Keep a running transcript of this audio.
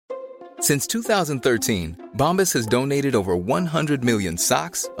Since 2013, Bombas has donated over 100 million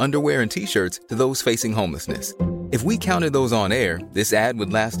socks, underwear, and T-shirts to those facing homelessness. If we counted those on air, this ad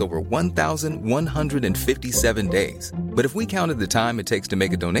would last over 1,157 days. But if we counted the time it takes to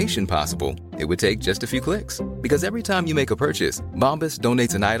make a donation possible, it would take just a few clicks. Because every time you make a purchase, Bombas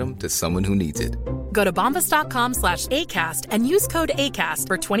donates an item to someone who needs it. Go to bombas.com/ACAST and use code ACAST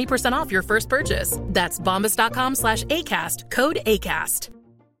for 20% off your first purchase. That's bombas.com/ACAST, code ACAST.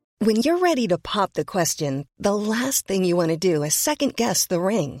 When you're ready to pop the question, the last thing you want to do is second-guess the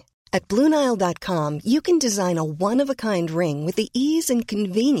ring. At BlueNile.com, you can design a one-of-a-kind ring with the ease and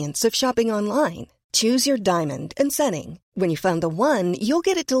convenience of shopping online. Choose your diamond and setting. When you find the one, you'll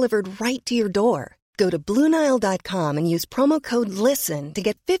get it delivered right to your door. Go to BlueNile.com and use promo code LISTEN to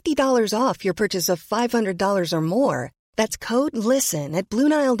get $50 off your purchase of $500 or more. That's code LISTEN at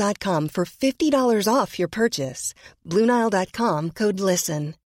BlueNile.com for $50 off your purchase. BlueNile.com, code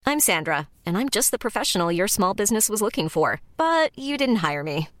LISTEN. I'm Sandra, and I'm just the professional your small business was looking for. But you didn't hire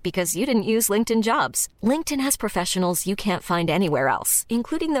me because you didn't use LinkedIn Jobs. LinkedIn has professionals you can't find anywhere else,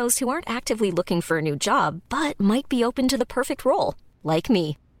 including those who aren't actively looking for a new job, but might be open to the perfect role, like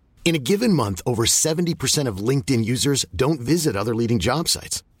me. In a given month, over 70% of LinkedIn users don't visit other leading job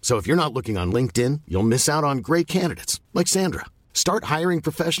sites. So if you're not looking on LinkedIn, you'll miss out on great candidates, like Sandra. Start hiring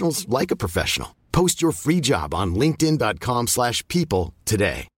professionals like a professional. Post your free job on linkedin.com/people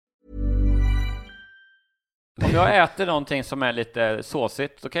today. Om jag äter någonting som är lite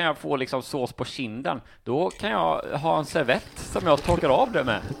såsigt, så kan jag få liksom sås på kinden. Då kan jag ha en servett som jag torkar av det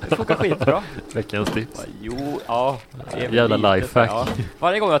med. Det funkar skitbra. Veckans tips. Jo, ja. Jävla lifehack. Ja.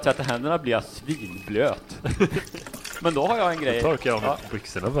 Varje gång jag tvättar händerna blir jag svinblöt. Men då har jag en grej. Då torkar jag av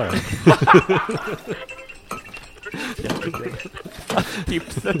byxorna bara.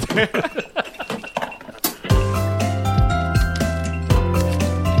 Tipset.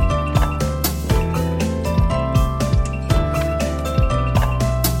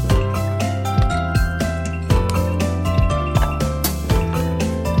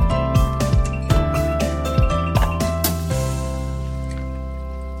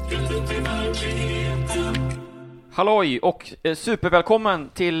 Halloj och supervälkommen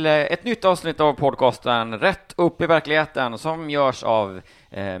till ett nytt avsnitt av podcasten Rätt upp i verkligheten, som görs av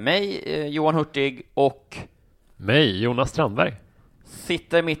mig, Johan Hurtig, och mig, Jonas Strandberg.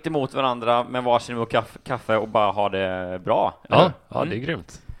 Sitter mitt emot varandra med varsin mugg kaffe och bara har det bra. Ja, det är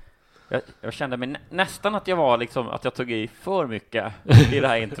grymt. Jag kände mig nästan att jag var liksom, att jag tog i för mycket i det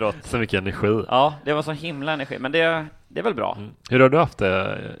här introt. Så mycket energi. Ja, det var så himla energi, men det är väl bra. Hur har du haft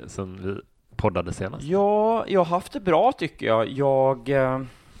det sen vi poddade senast? Ja, jag har haft det bra tycker jag.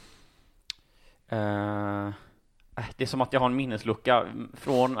 Det är som att jag har en minneslucka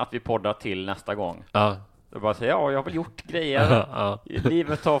från att vi poddar till nästa gång. Ja. Jag bara säger, jag har väl gjort grejer.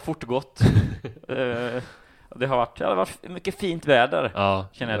 Livet har fortgått. Det har varit mycket fint väder. Ja,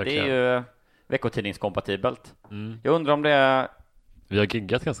 känner jag. Det är ju veckotidningskompatibelt. Jag undrar om vi har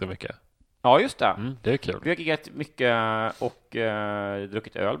giggat ganska mycket. Ja, just det. Det är kul. Vi har giggat mycket och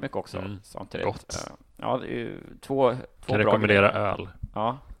druckit öl mycket också. Samtidigt. Gott. Ja, det är ju två kan rekommendera öl.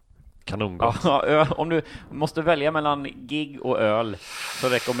 Ja. Kanongott. Ja, öl. Om du måste välja mellan gig och öl, så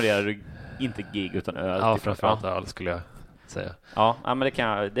rekommenderar du inte gig utan öl. Ja, framförallt öl skulle jag säga. Ja, men det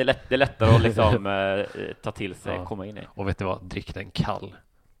är lättare att liksom ta till sig, komma in i. Och vet ni vad? Drick den kall.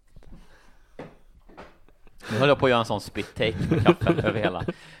 Nu höll jag på att göra en sån split take med kaffen över hela.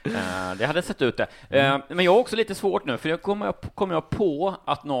 Det hade sett ut det. Men jag har också lite svårt nu, för jag kommer på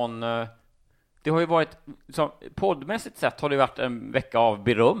att någon... det har ju varit... Så, poddmässigt sett har det varit en vecka av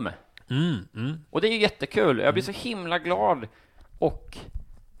beröm. Och det är ju jättekul. Jag blir så himla glad och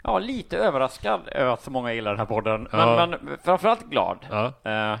lite överraskad över att så många gillar den här podden. Men framförallt glad. Ja,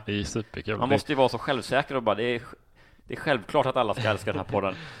 det är superkul. Man måste ju vara så självsäker och bara... Det är självklart att alla ska älska den här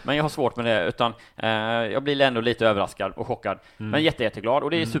podden. Men jag har svårt med det, utan jag blir ändå lite överraskad och chockad. Men jätteglad, och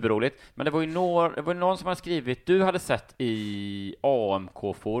det är superroligt. Men det var ju någon som hade skrivit, du hade sett i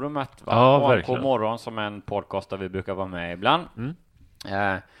AMK-forumet, va? Ja, AMK verkligen. Morgon, som är en podcast där vi brukar vara med ibland.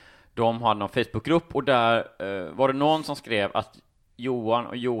 De hade någon Facebookgrupp, och där var det någon som skrev att Johan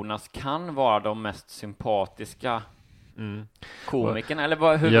och Jonas kan vara de mest sympatiska komiken,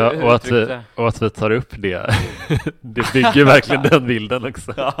 eller hur och att vi tar upp det. Det bygger verkligen den bilden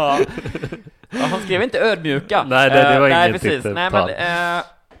också. Ja, han skrev inte ödmjuka. Nej, det var inget precis.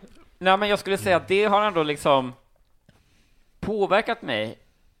 Nej, men jag skulle säga att det har ändå liksom påverkat mig,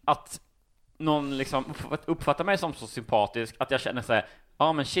 att någon liksom uppfattar mig som så sympatisk att jag känner så här,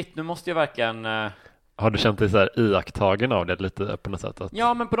 men shit, nu måste jag verkligen Har du känt dig så här iakttagen av det lite på något sätt? Att...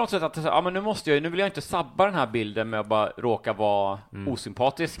 Ja, men på något sätt att men nu vill jag inte sabba den här bilden med att bara råka vara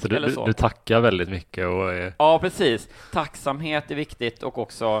osympatisk så eller så. Du tackar väldigt mycket och Ja, precis. Tacksamhet är viktigt och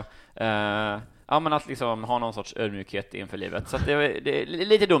också men att liksom ha någon sorts ödmjukhet inför livet. Så att det är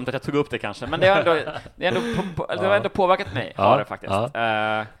lite dumt att jag tog upp det kanske, men det har ändå påverkat mig. Ja, det faktiskt.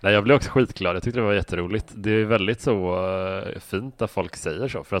 Nej, jag blev också skitglad. Jag tyckte det var jätteroligt. Det är väldigt så fint när folk säger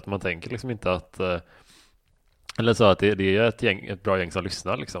så, för att man tänker liksom inte att eller så att det är ett bra gäng som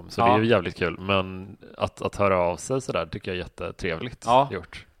lyssnar liksom. Så det är ju jävligt kul, men att höra av sig så där tycker jag är jättetrevligt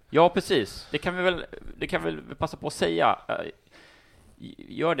gjort. Ja, precis. Det kan vi väl passa på att säga.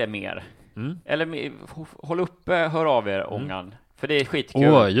 Gör det mer. Eller håll uppe, hör av er, ångan. För det är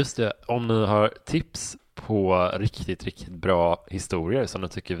skitkul. Just det. Om ni har tips på riktigt, riktigt bra historier som ni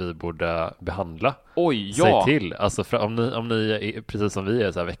tycker vi borde behandla. Säg till. Alltså om ni är, precis som vi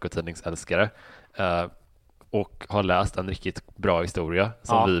är så här veckotidningsälskare och har läst en riktigt bra historia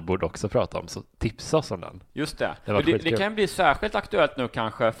som vi borde också prata om, så tipsa oss om den. Just det. Det kan bli särskilt aktuellt nu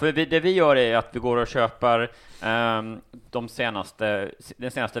kanske, för det vi gör är att vi går och köper den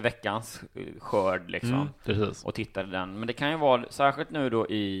senaste veckans skörd liksom, och tittar den. Men det kan ju vara särskilt nu då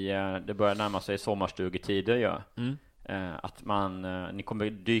det börjar närma sig sommarstugetider att ni kommer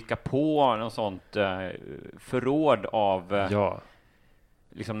dyka på något sånt förråd av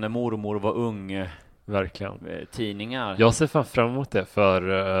liksom när mormor var ung. Verkligen. Tidningar. Jag ser fan fram emot det, för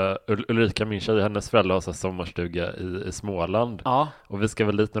Ulrika, min tjej, hennes föräldrar har så sommarstuga i Småland. Ja. Och vi ska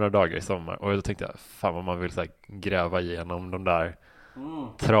väl dit några dagar i sommar. Och då tänkte jag, fan vad man vill så här gräva igenom de där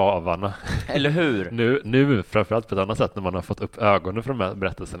travarna. Eller hur? nu framförallt på ett annat sätt när man har fått upp ögonen för de här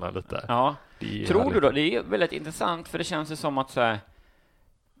berättelserna lite. Ja. Tror du då? Det är väldigt intressant, för det känns ju som att så här,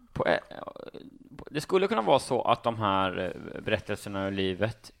 det skulle kunna vara så att de här berättelserna ur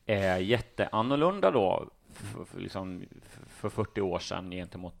livet är jätteannorlunda då för 40 år sedan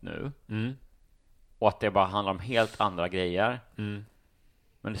gentemot nu. Och att det bara handlar om helt andra grejer.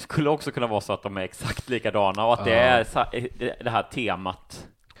 Men det skulle också kunna vara så att de är exakt likadana och att det är det här temat,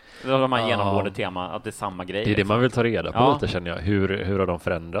 de här genomgående teman, att det är samma grej. Det är det man vill ta reda på lite, känner jag. Hur har de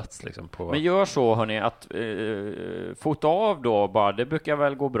förändrats liksom på... Men gör så, hörni, att fota av då bara. Det brukar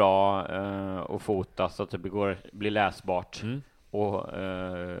väl gå bra att fota så att det blir läsbart och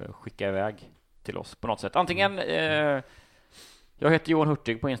skicka iväg till oss på något sätt. Antingen jag heter Johan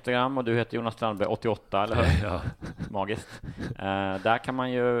Hurtig på Instagram och du heter Jonas Strandberg 88, eller hur? Ja. Magiskt. Där kan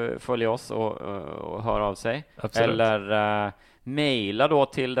man ju följa oss och höra av sig. Absolut. Eller mejla då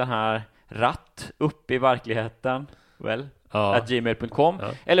till den här ratt upp i verkligheten @gmail.com.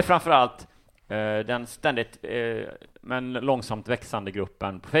 Eller framförallt den ständigt men långsamt växande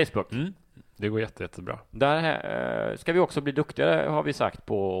gruppen på Facebook. Det går jättebra. Där ska vi också bli duktigare, har vi sagt,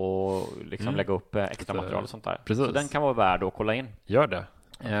 på att liksom lägga upp extra material och sånt där. Precis. Så den kan vara värd att kolla in. Gör det.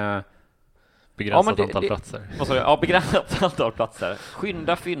 Begränsat antal platser. Begränsat antal platser.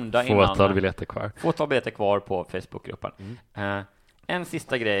 Skynda innan. Fåtal biljetter kvar på Facebookgruppen. En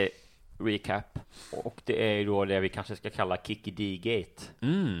sista grej, recap. Och det är ju då det vi kanske ska kalla Kikki D-gate.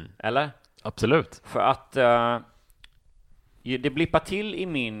 Eller? Absolut. För att det blippar till i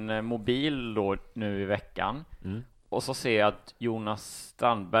min mobil då nu i veckan. Och så ser jag att Jonas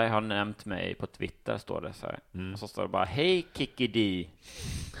Strandberg har nämnt mig på Twitter, står det så här. Och så står det bara, hej Kikki D.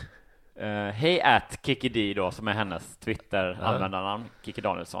 Hej @Kikki D då, som är hennes Twitter-användarnamn, Kikki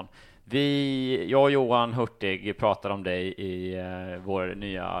Danielsson. Jag och Johan Hurtig pratar om dig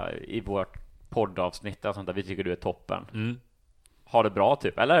i vårt poddavsnitt och sånt där. Vi tycker du är toppen. Ha det bra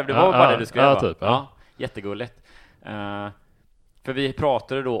typ, eller? Det var bara det du skrev. Ja, typ, ja. Jättegulligt. För vi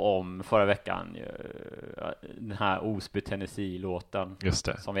pratade då om förra veckan den här Osby Tennessee-låten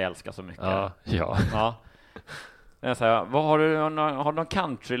som vi älskar så mycket. Ja. Jag säger, har du någon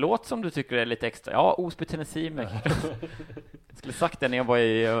countrylåt som du tycker är lite extra? Ja, Osby Tennessee. Jag skulle sagt det när jag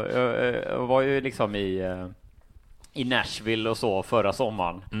var ju liksom i Nashville och så förra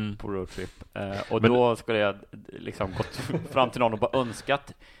sommaren på roadtrip. Och då skulle jag liksom gått fram till någon och bara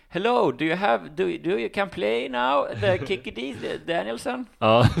önskat, hello, do you can play now the Kikki D Danielsson?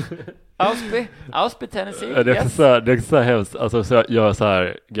 Ja. Osby Tennessee. Det är också så hemskt. Alltså, så jag är så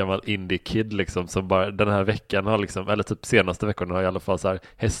här gammal indie-kid liksom, som bara den här veckan har liksom, eller typ senaste veckan har i alla fall så här,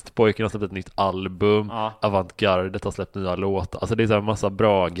 Hästpojken har släppt ett nytt album, Avantgardet har släppt nya låtar. Alltså det är så här massa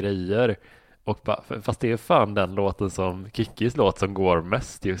bra grejer. Och bara, fast det är fan den låten som Kikkis låt som går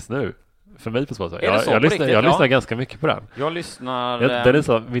mest just nu. För mig på Spotify. Jag lyssnar ganska mycket på den. Jag lyssnar... Den är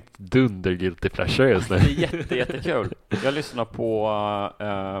så mitt dunder-guilty pleasure just nu. Det är jättekul. Jag lyssnar på,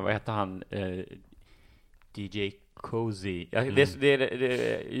 vad heter han? DJ Cozy. Det är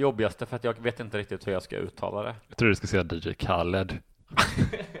det jobbigaste för att jag vet inte riktigt hur jag ska uttala det. Jag tror du ska säga DJ Khaled.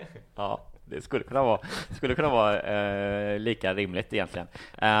 Ja, det skulle kunna vara lika rimligt egentligen.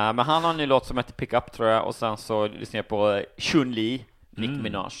 Men han har en ny låt som heter Pick Up, tror jag, och sen så lyssnar jag på Chun-Li, Nicki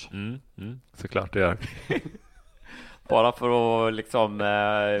Minaj. Såklart det gör. Bara för att liksom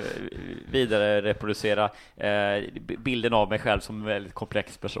vidare reproducera bilden av mig själv som en väldigt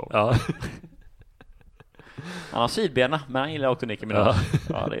komplex person. Ja. Han har sidbena, men han gillar också Nicki Minaj.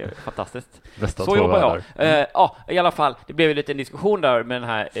 Ja, det är fantastiskt. Bästa Så jobbar jag. Ja. I alla fall, det blev ju lite en diskussion där med den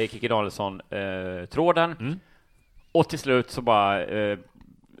här Kikki Danielsson-tråden. Och till slut så bara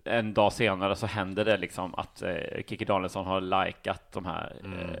en dag senare så händer det liksom att Kikki Danielsson har likat de här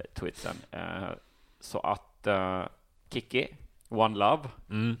tweetsen. Så att Kikki, One Love.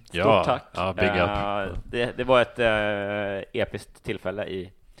 Stort tack. Ja, big up. Det var ett episkt tillfälle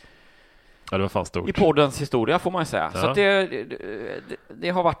Ja, det var fan stort. i poddens historia, får man säga. Ja. Så att det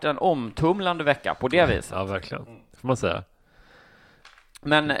har varit en omtumlande vecka på det viset. Ja, verkligen. Får man säga.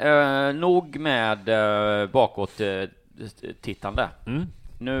 Men nog med bakåt tittande.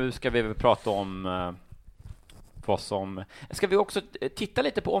 Nu ska vi väl prata om vad som... Ska vi också titta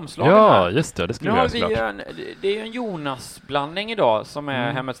lite på omslagen här? Ja, just det. Det skulle nu vi har göra. det är ju en Jonas-blandning idag som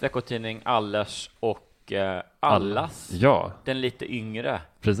är Hemmets veckotidning, Allers och Allas. Ja, Den lite yngre,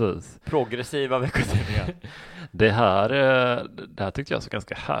 precis. progressiva veckotidningen. Det här tyckte jag så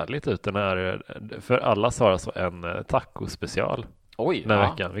ganska härligt ut. Den här, för Allas har alltså en taco-special den här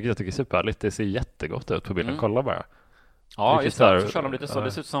veckan, vilket jag tycker är superhärligt. Det ser jättegott ut på bilden. Kolla bara. Ja, vilket just det. Så kör de lite så.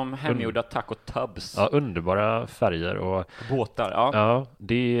 Det ser ut som hemgjorda taco tubs. Ja, underbara färger och båtar. Ja,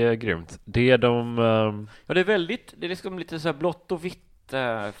 det är grymt. Det är Ja, det är liksom lite så här blått och vitt,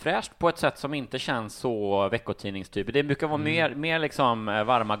 fräscht på ett sätt som inte känns så veckotidningstyp. Det brukar vara mer liksom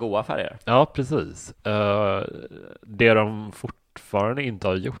varma, goda färger. Ja, precis. Det de fortfarande inte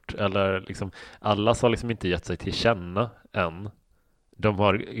har gjort, eller liksom alla har liksom inte gett sig till känna än. De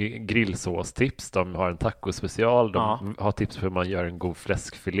har grillsåstips, de har en tacospecial, de har tips på hur man gör en god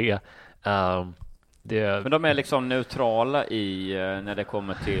fläskfilé. Men de är liksom neutrala när det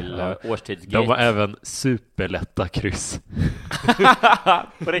kommer till årstidsgate. De har även superlätta kryss.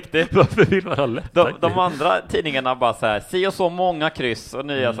 På riktigt? Varför vill man ha lätta kryss? De andra tidningarna bara så här, si och så många kryss, och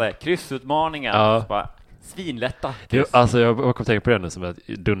nya så här, kryssutmaningar. Ja. Så bara, svinlätta kryss. Alltså jag kommer tänka på det nu som ett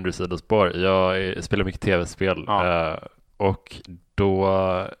dundersidospår. Jag spelar mycket tv-spel och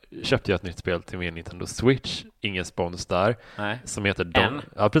då köpte jag ett nytt spel till min Nintendo Switch. Ingen spons där. Nej. Som heter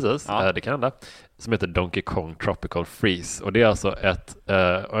Ja, precis. Det kan hända. Som heter Donkey Kong Tropical Freeze. Och det är alltså och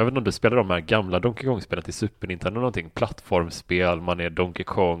jag vet inte om du spelar de här gamla Donkey Kong-spelen till Super Nintendo, någonting plattformsspel, man är Donkey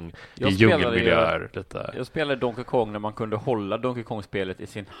Kong i djungelmiljöer lite. Jag spelade Donkey Kong när man kunde hålla Donkey Kong-spelet i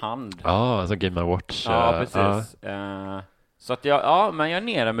sin hand. Ja, alltså Game & Watch. Ja, precis. Så att men jag är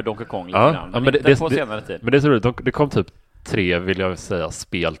nere med Donkey Kong lite grann. Men inte på senare tid. Men det är så roligt, det kom typ 3, vill jag säga,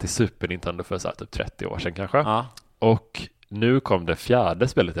 spel till Super Nintendo för så här typ 30 år sedan kanske. Ja. Och nu kom det 4:e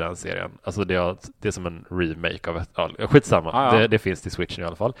spelet i den serien. Alltså det är som en remake av skitsamma. Det finns till Switchen i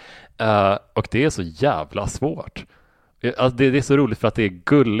alla fall. Och det är så jävla svårt. Alltså det är så roligt för att det är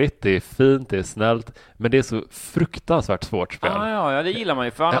gulligt, det är fint, det är snällt, men det är så fruktansvärt svårt spel. Ja, det gillar man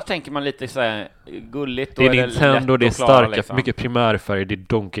ju, för annars tänker man lite så här gulligt. Det är Nintendo, det är starka, liksom. Mycket primärfärger, det är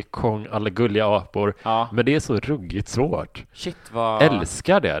Donkey Kong, alla gulliga apor. Men det är så ruggigt svårt. Shit, vad...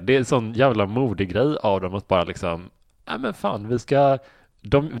 Älskar det. Det är en sån jävla modig grej av dem att bara liksom, men fan, vi ska...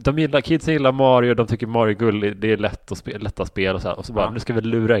 Kids gillar Mario, de tycker Mario är gullig, det är lätta spel och så här, och så bara, nu ska vi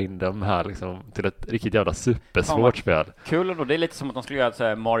lura in dem här liksom till ett riktigt jävla supersvårt spel. Kul ändå, det är lite som att de skulle göra så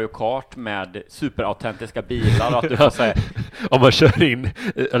här Mario Kart med superautentiska bilar, och att du får säga om man kör in,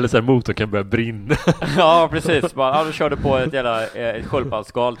 eller så här, motorn kan börja brinna. Ja, precis. Bara, du körde på ett jävla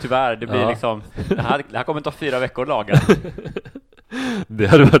sköldpaddsskal, tyvärr, det blir liksom, det här kommer inte ta 4 veckor att laga. Det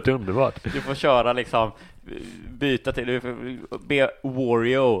hade varit underbart. Du får köra liksom, byta till, du får be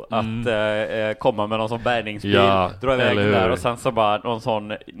Wario att komma med någon sån bärgningsbil, dra iväg där, och sen så bara någon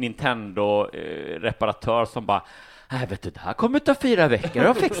sån Nintendo-reparatör som bara, nej vet du, det här kommer ta 4 veckor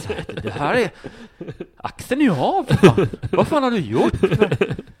att fixa. Det här är axeln är ju av. Vad fan har du gjort?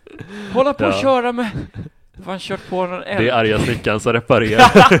 Hålla på och köra med... Fan, kört på någon det är arga snickaren som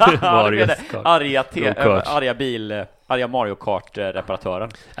reparerar Marios arga Mario Kart-reparatören.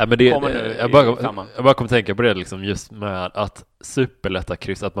 Men jag bara kommer tänka på det liksom, just med att superlätta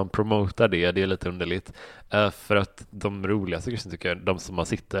kryss, att man promotar det är lite underligt. För att de roligaste kryssen tycker jag, de som man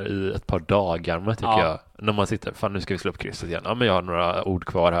sitter i ett par dagar med, tycker jag. När man sitter, fan nu ska vi slå upp krysset igen. Ja, men jag har några ord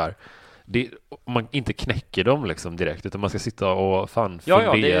kvar här. man inte knäcker dem liksom direkt, utan man ska sitta och fundera.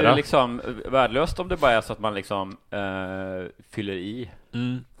 Ja, det är ju liksom värdelöst om det bara är så att man liksom fyller i.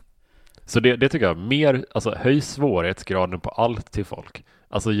 Så det tycker jag, mer, alltså höj svårighetsgraden på allt till folk.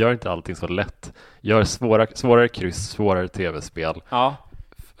 Alltså gör inte allting så lätt. Gör svårare kryss, svårare tv-spel. Ja.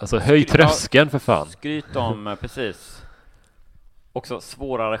 Alltså höj tröskeln för fan. Skryt om, precis. Också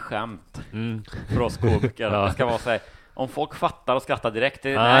svårare skämt för oss komiker. Det ska vara så här, om folk fattar och skrattar direkt.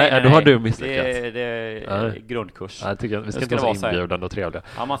 Nej, då har du misslyckats. Det är grundkurs. Nej, tycker jag, vi ska inte vara så inbjudande och trevliga.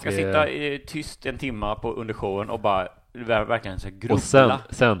 Ja, man ska sitta tyst en timma under showen och bara verkligen så grubbla.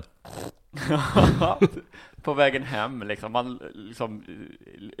 Och sen på vägen hem liksom, man liksom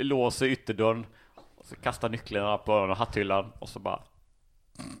låser ytterdörren och så kastar nycklarna på hatthyllan och så bara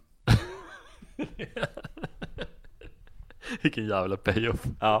vilken jävla payoff.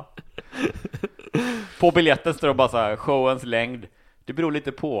 Ja. På biljetten står det bara så här, showens längd, det beror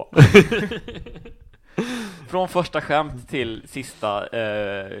lite på. Från första skämt till sista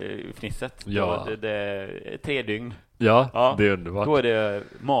fnisset. Ja. Det är 3 dygn. Ja, det är underbart. Då är det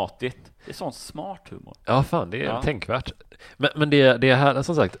matigt. Det är sån smart humor. Ja, fan, det är tänkvärt. Men det är här,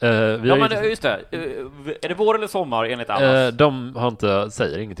 som sagt. Men just det. Är det vår eller sommar enligt alla? De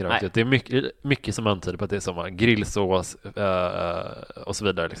säger ingenting riktigt. Det är mycket som antyder på att det är sommar. Grillsås och så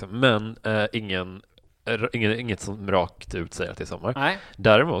vidare. Liksom. Men inget som rakt ut säger att det är sommar. Nej.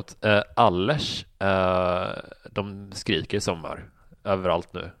 Däremot, Allers, de skriker sommar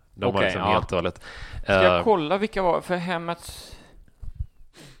överallt nu. De har liksom helt och hållet. Ska jag kolla vilka var för hemmets...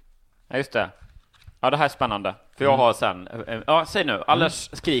 Ja, just det. Ja, det här är spännande. För jag har sen... Ja, säg nu. Allers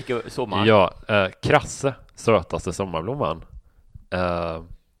skriker sommar. Ja, Krasse, sötaste sommarblomman.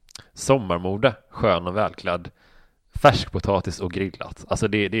 Sommarmode, skön och välklädd. Färskpotatis och grillat. Alltså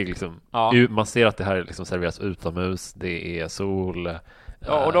det är liksom... Ja. Man ser att det här liksom serveras utomhus. Det är sol.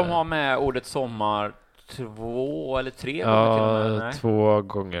 Ja, och de har med ordet sommar 2 eller 3 gånger. Ja, 2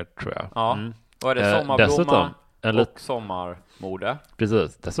 gånger tror jag. Ja. Vad är det? Sommarblomma och sommarmode.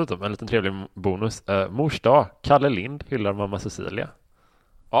 Precis. Dessutom en liten trevlig bonus. Mors dag. Kalle Lind hyllar mamma Cecilia.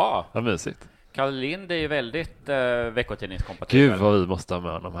 Ja. Vad mysigt. Kalle Lind är ju väldigt veckotidningskompatibel. Gud vad vi måste ha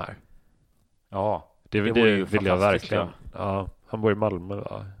med honom här. Ja. Det vill jag verkligen. Ja, han bor i Malmö,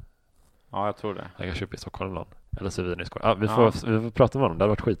 va? Ja, jag tror det. Han kanske uppe i Stockholm någon. Eller så vidare i Skåne. Ja, vi får prata med honom. Det hade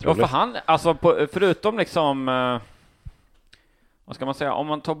varit skitroligt. Ja, för han, alltså förutom liksom vad ska man säga, om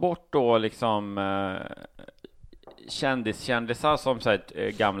man tar bort då liksom kändisar som så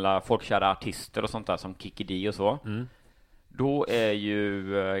här, gamla folkkära artister och sånt där som Kikki Dee och så. Då är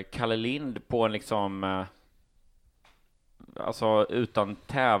ju Kalle Lind på en liksom alltså utan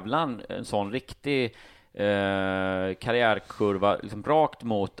tävlan en sån riktig karriärkurva liksom rakt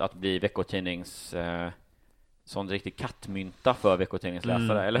mot att bli veckotidnings sån riktig kattmynta för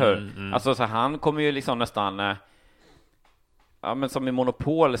veckotidningsläsare, eller hur? Alltså så han kommer ju liksom nästan ja, men som i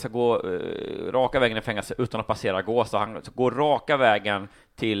Monopol ska gå raka vägen i fängelse utan att passera gå, så han går raka vägen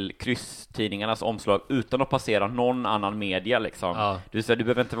till krysstidningarnas omslag utan att passera någon annan media liksom. Ja. Du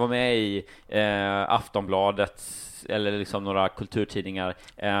behöver inte vara med i Aftonbladet eller liksom några kulturtidningar,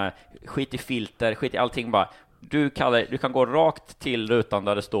 skit i filter, skit i allting, bara du kan gå rakt till rutan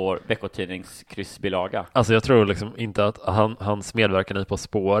där det står veckotidningskryssbilaga. Alltså jag tror liksom inte att hans medverkan i På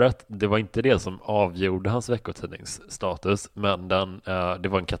spåret, det var inte det som avgjorde hans veckotidningsstatus, men det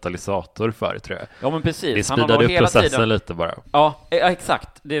var en katalysator för, tror jag. Ja, men precis. Det speedade upp processen lite bara. Ja,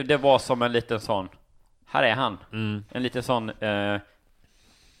 exakt. Det var som en liten sån, här är han. En liten sån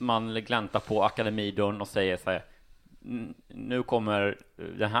man gläntar på akademidörren och säger så här, nu kommer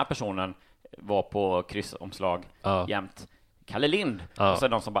den här personen var på kryssomslag jämt. Kalle Lind. Och så är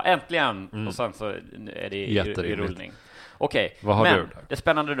de som bara äntligen. Och sen så är det i rullning. Okej, men det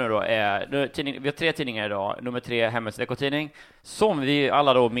spännande nu då är vi har 3 tidningar idag. Nummer 3, Hemmets veckotidning, som vi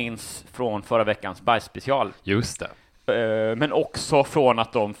alla då minns från förra veckans bajsspecial. Just det. Men också från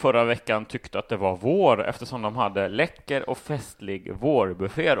att de förra veckan tyckte att det var vår, eftersom de hade läcker och festlig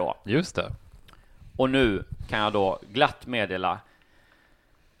vårbuffé då. Just det. Och nu kan jag då glatt meddela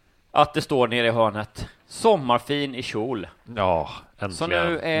att det står nere i hörnet sommarfin i kjol. Ja, äntligen. Så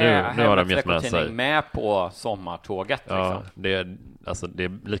nu är Hemmets veckotidning med på sommartåget. Ja, liksom. det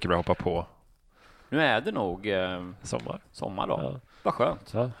är lika bra att hoppa på. Nu är det nog sommar då. Ja. Vad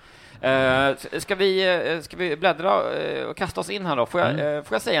skönt. Ja. Ska vi bläddra och kasta oss in här då? Får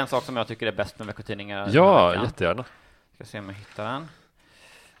jag säga en sak som jag tycker är bäst med veckotidningar? Ja, jättegärna. Ska se om jag hittar den.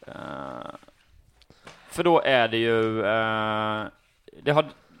 För då är det ju det har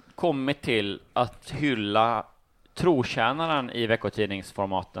kommit till att hylla trotjänaren i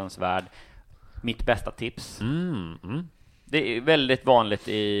veckotidningsformatens värld, Mitt bästa tips. Det är väldigt vanligt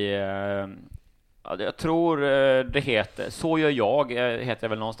i... jag tror det heter... Så gör jag, heter det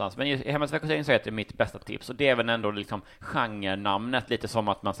väl någonstans. Men i Hemmets veckotidning så heter det mitt bästa tips. Och det är väl ändå liksom genrenamnet. Lite som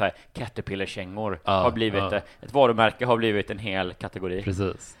att man säger Caterpillar-kängor har blivit... Ett varumärke har blivit en hel kategori.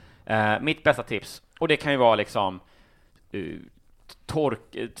 Precis. Mitt bästa tips. Och det kan ju vara liksom...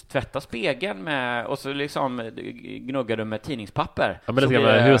 tvätta spegeln med och så liksom gnuggar du med tidningspapper. Ja, men det är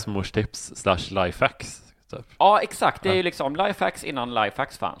med husmorstips /lifehacks typ. Ja, exakt. Det är ju liksom lifehacks innan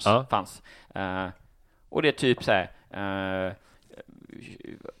lifehacks fanns. Och det är typ så här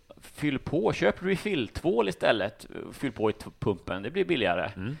fyll på, köp refill-tvål istället. Fyll på i pumpen, det blir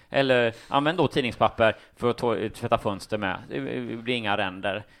billigare. Eller använd då tidningspapper för att tvätta fönster med. Det blir inga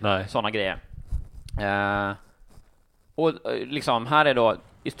ränder. Sådana grejer. Och liksom här är då,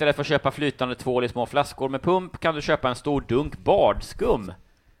 istället för att köpa flytande tvål i små flaskor med pump kan du köpa en stor dunk badskum.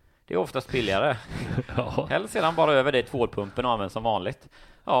 Det är oftast billigare. Häll sedan bara över det i tvålpumpen och använd som vanligt.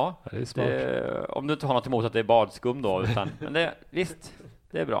 Ja, det är smart. Om du inte har något emot att det är badskum då, men visst,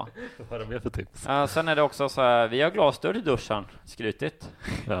 det är bra. Vad är det mer för tips? Sen är det också så här, vi har glasstöd i duschen, skrytigt.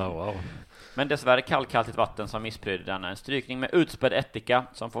 Ja, wow. Men dessvärre kallkaltigt vatten som missbryter denna. En strykning med utspädd ättika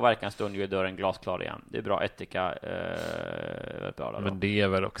som får verka en stund och gör dörren glasklar igen. Det är bra ättika. Bra men det är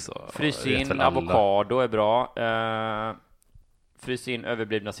väl också... Frys in avokado är bra. Frys in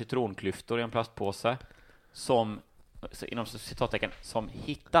överblivna citronklyftor i en plastpåse. Som, inom citattecken, som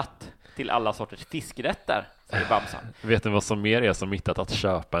hittat till alla sorters fiskrätter, säger Babsan. Vet ni vad som mer är som hittat att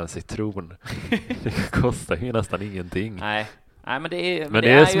köpa en citron? Det kostar ju nästan ingenting. Nej, men det är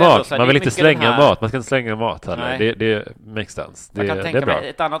är smart. Här, man vill inte slänga mat. Man ska inte slänga mat heller. Det makes sense. Jag kan det tänka är bra. mig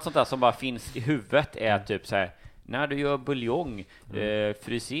ett annat sånt där som bara finns i huvudet är typ så här: när du gör buljong,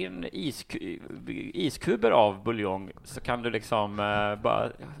 frys in iskuber av buljong, så kan du liksom bara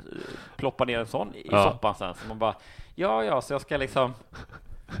ploppa ner en sån i soppan sen. Så man bara, så jag ska liksom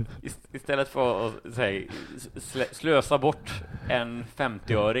istället för att slösa bort en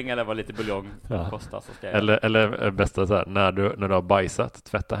 50-öring eller vad lite buljong kostar, så ska jag... Eller bästa så här, när du har bajsat,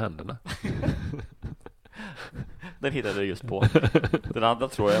 tvätta händerna. Den hittade du just på. Den andra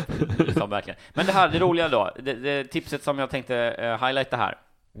tror jag liksom verkligen. Men det roliga då, det tipset som jag tänkte highlighta här.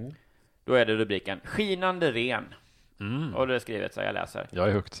 Då är det rubriken Skinande ren. Och det är skrivet så jag läser. Jag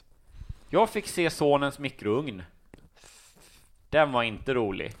är högt. Jag fick se sonens mikrougn. Den var inte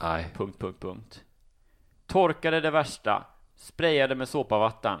rolig. Nej. ... Torkade det värsta, sprayade med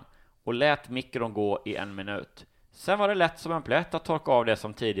såpavatten och lät mikron gå i 1 minut. Sen var det lätt som en plätt att torka av det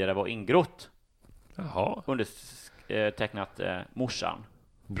som tidigare var ingrott. Jaha. Undertecknat morsan.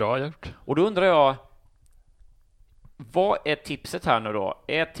 Bra gjort. Och då undrar jag, vad är tipset här nu då?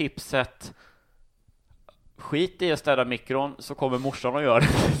 Är tipset skit i att städa mikron, så kommer morsan att göra det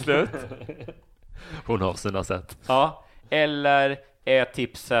till slut? Hon har sina sätt. Ja. Eller är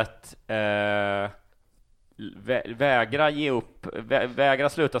tipset vägra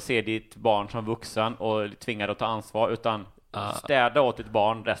sluta se ditt barn som vuxen och tvinga dig att ta ansvar, utan städa åt ditt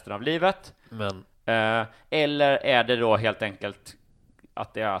barn resten av livet? Men eller är det då helt enkelt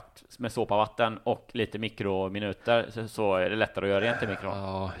att det är med såpavatten och lite mikrominuter så är det lättare att göra rent i mikron?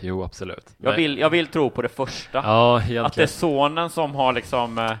 Ja, jo, absolut. Jag vill tro på det första. Ja, egentligen. Att det är sonen som har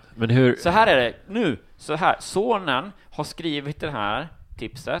liksom... Men hur... Så här är det nu. Så här, sonen har skrivit det här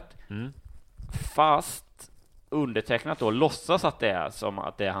tipset fast undertecknat då låtsas att det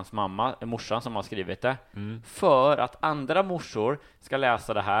är hans mamma, morsan, som har skrivit det, för att andra morsor ska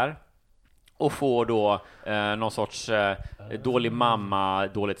läsa det här och få då någon sorts dålig mamma,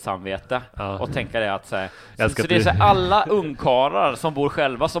 dåligt samvete och tänka det att så det är så alla ungkarlar som bor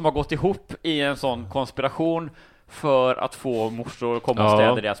själva som har gått ihop i en sån konspiration för att få morsor att komma och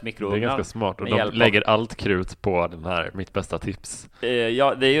städa deras mikrougnar. Det är ganska smart. Och de lägger allt krut på den här mitt bästa tips.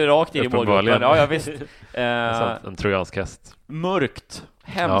 Ja, det är ju rakt in i målgruppen. Ja, visst. En trojansk häst. Mörkt.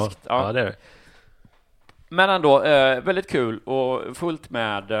 Hemskt. Ja, det är det. Men ändå väldigt kul och fullt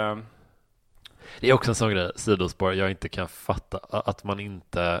med... Det är också en sån grej, sidospår, jag inte kan fatta att man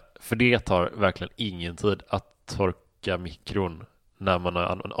inte... För det tar verkligen ingen tid att torka mikron när man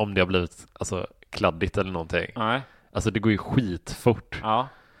har, om det har blivit kladdigt eller någonting. Nej. Alltså det går ju skitfort. Ja.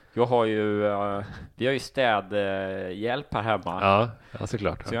 Vi har ju städhjälp här hemma. Ja,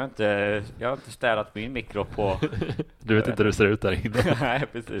 såklart. Så jag har inte städat min mikro på... Du vet inte hur det ser ut där inne. Nej,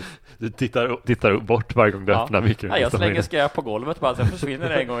 precis. Du tittar bort varje gång du öppnar mikron. Ja, jag slänger skräp på golvet bara, så jag försvinner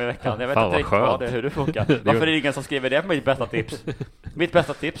en gång i veckan. Jag vet inte riktigt hur det funkar. Varför är det ingen som skriver det på mitt bästa tips? Mitt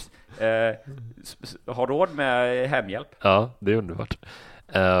bästa tips. Ha råd med hemhjälp. Ja, det är underbart.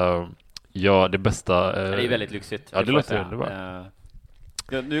 Ja, det bästa... Det är väldigt lyxigt. Ja, det låter underbart.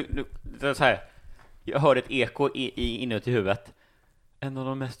 Nu, det är så här. jag hörde ett eko inuti huvudet. En av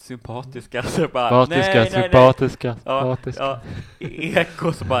de mest sympatiska. Så bara, sympatiska. Ja,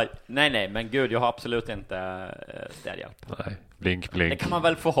 eko så bara, nej, men gud, jag har absolut inte städhjälp. Nej, blink, blink. Det kan man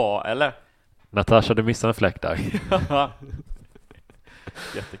väl få ha, eller? Natasha, du missade en fläck där.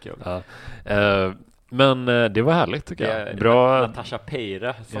 Jättekul. Ja. Men det var härligt tycker jag. Bra. Natasha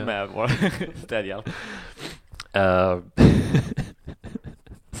Peire som är vår städhjälp.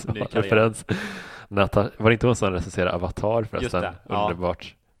 Referens. Var det inte hon som recenserade Avatar förresten? Just det,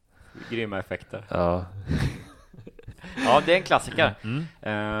 underbart. Grymma effekter. Ja. Ja, det är en klassiker.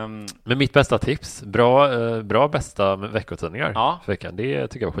 Men mitt bästa tips, bra bästa veckotidningar för veckan. Det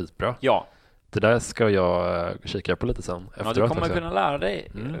tycker jag var skitbra. Ja. Det där ska jag kika på lite sen. Ja, du kommer kunna lära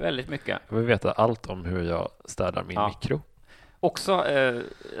dig väldigt mycket. Jag vill veta allt om hur jag städar min mikro. Också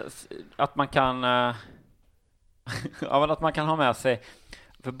att man kan att man kan ha med sig,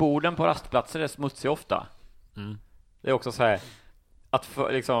 för borden på rastplatser är smutsiga ofta. Det är också så här att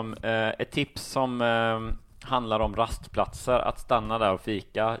liksom ett tips som handlar om rastplatser, att stanna där och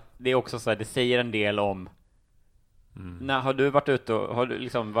fika. Det är också så här, det säger en del om när har du varit ute och har du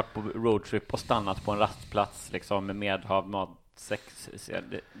liksom varit på roadtrip och stannat på en rastplats liksom med medhav, mat, sex,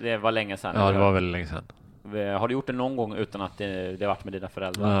 det var länge sedan. Ja, det var väldigt länge sedan. Har du gjort det någon gång utan att det har varit med dina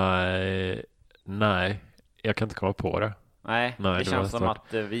föräldrar? Nej, jag kan inte komma på det. Nej, det känns som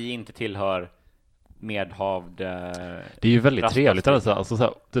att vi inte tillhör medhavd. Det är ju väldigt trevligt alltså så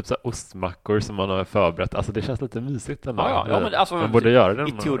här, typ så här ostmackor som man har förberett. Alltså det känns lite mysigt ändå. Ja, men alltså, man borde göra det.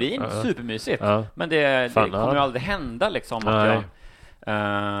 I teorin supermysigt. Ja. Men det kommer ju aldrig hända liksom. Att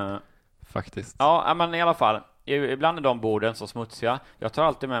faktiskt. Ja, men i alla fall. Ibland är de borden så smutsiga. Jag tar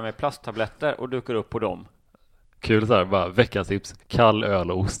alltid med mig plasttabletter och dukar upp på dem. Kul så här, bara veckans tips, kall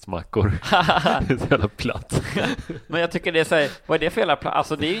öl och ostmackor. Det är så jävla platt. Men jag tycker det är så här, vad är det för jävla platt?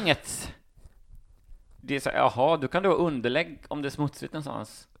 Alltså det är ju inget. Det är så här, jaha, du kan då underlägg om det är smutsigt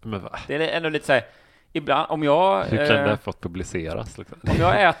någonstans. Men va? Det är ändå lite så här, ibland om jag hur kan det ha fått publiceras liksom? Om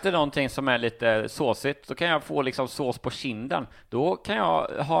jag äter någonting som är lite såsigt, då kan jag få liksom sås på kinden. Då kan jag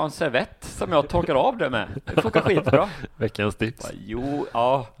ha en servett som jag torkar av det med. Det funkar skitbra. Veckans tips. Jo,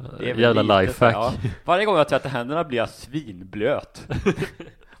 ja, det är jävla lifehack. Ja. Varje gång jag tvättar händerna blir jag svinblöt.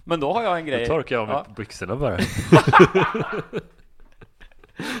 Men då har jag en grej. Då torkar jag med byxorna bara.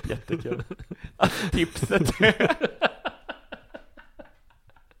 Jättekul. Tipset.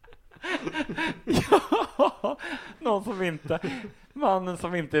 Ja, mannen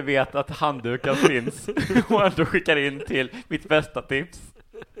som inte vet att handdukar finns och ändå skickar in till mitt bästa tips.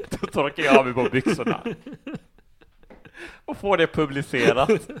 Då torkar jag av mig på byxorna och får det publicerat.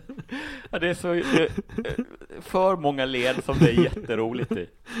 Ja, det är så för många led som det är jätteroligt i.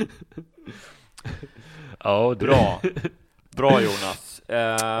 Ja, Bra Jonas.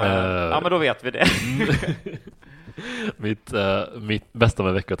 Ja, men då vet vi det. Mitt bästa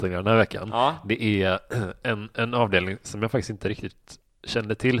med veckotidningar den här veckan, det är en avdelning som jag faktiskt inte riktigt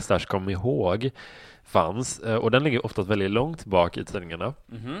kände till slash kom ihåg fanns, och den ligger ofta väldigt långt bak i tidningarna.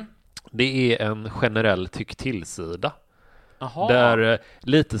 Det är en generell tyck till-sida där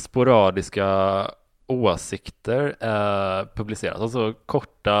lite sporadiska åsikter publiceras, alltså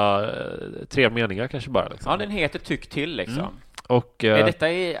korta 3 meningar kanske bara liksom. Ja, den heter tyck till liksom. Och, är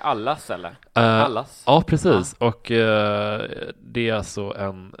detta i allas eller? Allas? Ja, precis. Och det är alltså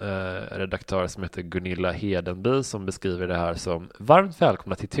en redaktör som heter Gunilla Hedenby som beskriver det här som varmt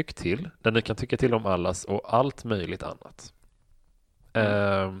välkomna till Tyck till, där ni kan tycka till om allas och allt möjligt annat.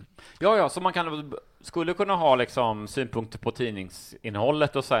 Ja, så man skulle kunna ha liksom synpunkter på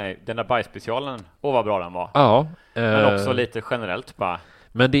tidningsinnehållet och säga den där bajsspecialen, vad bra den var. Ja. Men också lite generellt bara.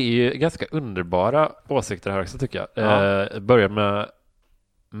 Men det är ju ganska underbara åsikter här också tycker jag. Börjar med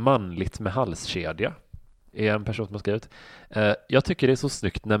manligt med halskedja. Är en person som har skrivit. Jag tycker det är så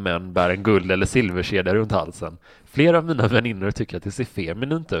snyggt när män bär en guld- eller silverkedja runt halsen. Flera av mina väninnor tycker att det ser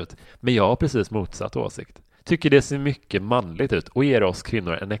feminint ut. Men jag har precis motsatt åsikt. Tycker det ser mycket manligt ut och ger oss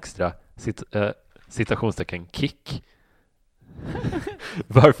kvinnor en extra citationstecken kick.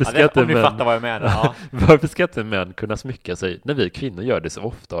 Varför ska inte män kunna smycka sig när vi kvinnor gör det så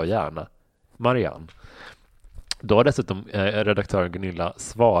ofta och gärna? Marianne. Då har dessutom redaktören Gunilla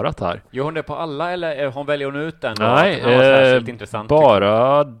svarat här. Gör hon det på alla eller hon väljer hon ut den? Nej, intressant,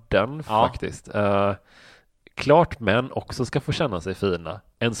 bara den faktiskt. Klart män också ska få känna sig fina.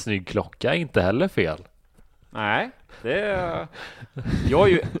 En snygg klocka är inte heller fel. Nej, jag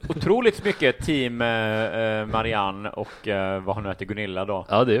är ju otroligt mycket team Marianne och vad hon heter, Gunilla då.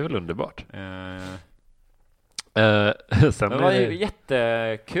 Ja, det är väl underbart. Sen det var ju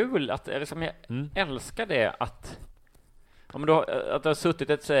jättekul att liksom, jag älskar det att Ja, men då, att det har suttit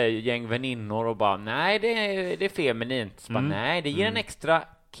ett gäng väninnor och bara, nej, det är feminint. Så bara, nej, det ger en extra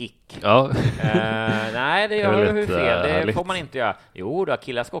kick. Ja. Nej, det gör ju fel. Det härligt. får man inte göra. Jo, då,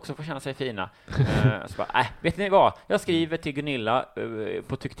 killar ska också få känna sig fina. Så bara, vet ni vad? Jag skriver till Gunilla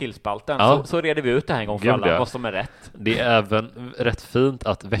på Tyck till-spalten. Ja. Så reder vi ut det här en gång för Gud, alla, ja. vad som är rätt. Det är även rätt fint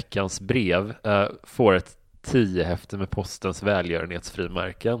att veckans brev får ett 10-häfte med postens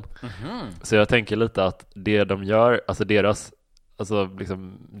välgörenhetsfrimärken. Så jag tänker lite att det de gör, alltså deras, alltså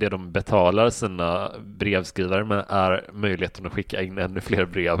liksom det de betalar sina brevskrivare med är möjligheten att skicka in ännu fler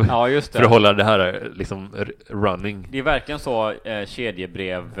brev. Ja, just det. För att hålla det här liksom running. Det är verkgen så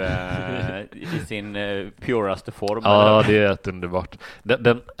kedjebrev i sin puraste form. Ja, det är ett underbart.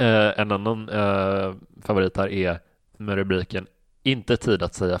 En annan favorit här är med rubriken Inte tid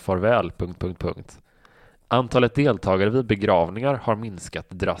att säga farväl... Antalet deltagare vid begravningar har minskat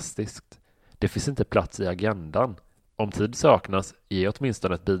drastiskt. Det finns inte plats i agendan. Om tid saknas, ge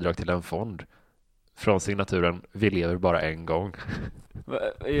åtminstone ett bidrag till en fond. Från signaturen Vi lever bara en gång.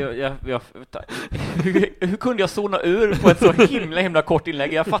 Hur kunde jag zona ur på ett så himla kort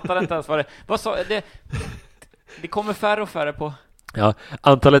inlägg? Jag fattade inte ens vad sa det kommer färre och färre på. Ja,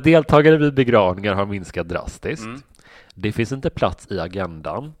 antalet deltagare vid begravningar har minskat drastiskt. Det finns inte plats i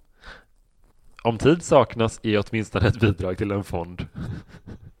agendan. Om tid saknas, ge åtminstone ett bidrag till en fond.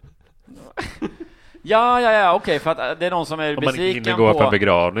 Ja, okej, för att det är någon som är om man inte besviken hinner gå på en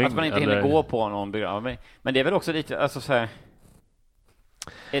begravning. Att man inte hinner gå på någon begravning. Men det är väl också lite, alltså så här,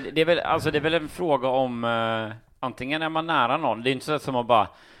 det är väl en fråga om antingen är man nära någon. Det är inte så som att bara,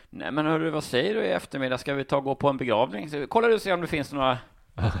 nej men hörru, vad säger du i eftermiddag? Ska vi gå på en begravning? Så, kolla du och se om det finns några.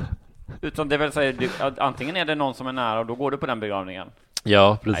 Utan det är väl så här, antingen är det någon som är nära och då går du på den begravningen.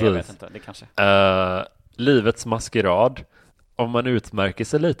 Ja, precis. Nej, jag vet inte, det kanske. Livets maskerad. Om man utmärker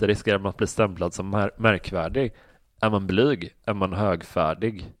sig lite riskerar man att bli stämplad som märkvärdig. Är man blyg? Är man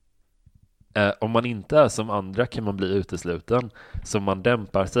högfärdig? Om man inte är som andra kan man bli utesluten. Så man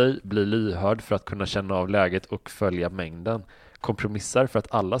dämpar sig, blir lyhörd för att kunna känna av läget och följa mängden. Kompromissar för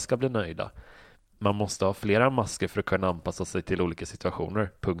att alla ska bli nöjda. Man måste ha flera masker för att kunna anpassa sig till olika situationer. ...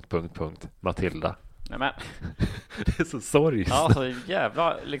 Matilda. Nej, men. Det är så sorgligt. Ja, så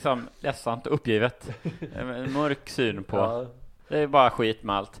jävla liksom ledsamt och uppgivet. En mörk syn på. Ja. Det är bara skit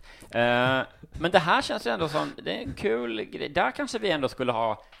med allt. Men det här känns ju ändå som det är en kul grej. Där kanske vi ändå skulle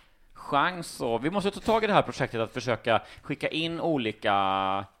ha chans. Och vi måste ta tag i det här projektet att försöka skicka in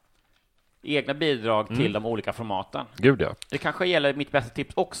olika egna bidrag till de olika formaten. Gud, ja. Det kanske gäller mitt bästa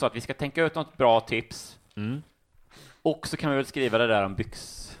tips också, att vi ska tänka ut något bra tips. Och så kan vi väl skriva det där om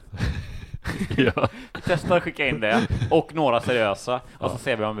Ja. Testa att skicka in det och några seriösa och så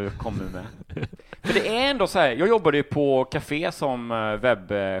ser vi om vi kommer med. För det är ändå så här, jag jobbade ju på café som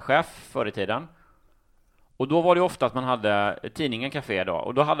webbchef förr i tiden. Och då var det ofta att man hade tidningen Café då,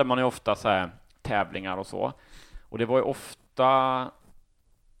 och då hade man ju ofta så här tävlingar och så. Och det var ju ofta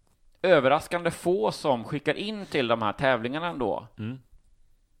överraskande få som skickar in till de här tävlingarna ändå.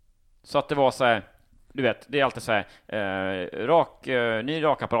 Så att det var så här, du vet, det är alltid så här, ny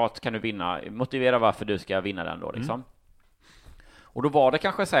rakapparat kan du vinna. Motivera varför du ska vinna den då, liksom. Och då var det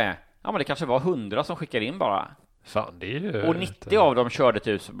kanske så här, ja men det kanske var 100 som skickade in bara. Fan, det är ju... Och 90 av dem körde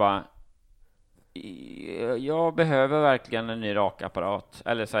typ så bara, jag behöver verkligen en ny rakapparat.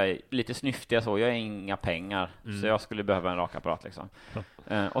 Eller så här, lite snyftiga så, jag har inga pengar. Så jag skulle behöva en rakapparat, liksom.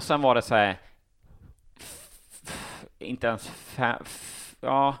 Och sen var det så här, inte ens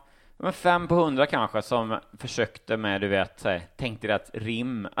men 5 på 100 kanske som försökte med, du vet, så här, tänkte rätt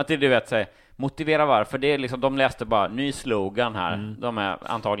rim, att det, du vet, så här, motivera varför. Det är liksom, de läste bara ny slogan här. De är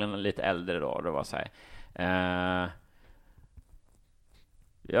antagligen lite äldre då, och det var så här,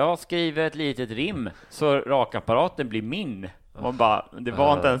 jag skriver ett litet rim så rakapparaten blir min. Man bara, det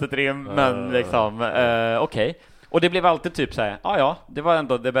var inte ens ett rim, men liksom okej. Och det blev alltid typ så här, ja, det var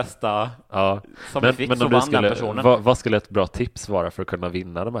ändå det bästa som vi fick, men så vann den personen. Vad skulle ett bra tips vara för att kunna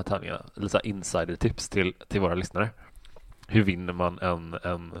vinna de här tävlingarna? Eller så här insider-tips till våra lyssnare. Hur vinner man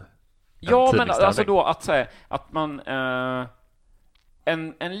en ja, men alltså då att säga att man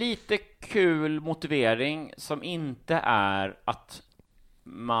en lite kul motivering som inte är att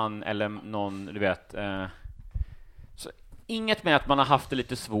man eller någon, du vet, inget med att man har haft det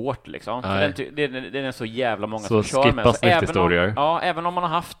lite svårt, liksom. För det är så jävla många så som kör med. Så även om man har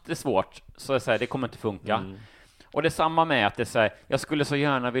haft det svårt så är det så här, det kommer inte funka. Och det är samma med att det är så här, jag skulle så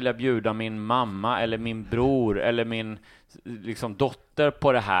gärna vilja bjuda min mamma eller min bror eller min liksom dotter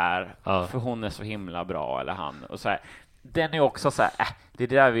på det här, för hon är så himla bra, eller han. Och så här, den är också så här,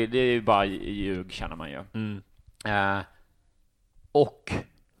 det är ju bara ljug, känner man ju. Och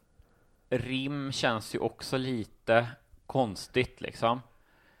rim känns ju också lite konstigt liksom.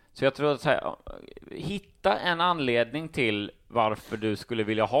 Så jag tror att så här, hitta en anledning till varför du skulle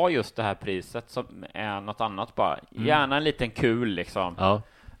vilja ha just det här priset som är något annat bara. Gärna en liten kul liksom. Ja.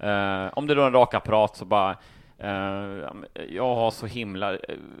 Om det då är en rakapparat så bara jag har så himla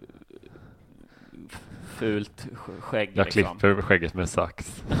fult skägg. Jag liksom. klipper skägget med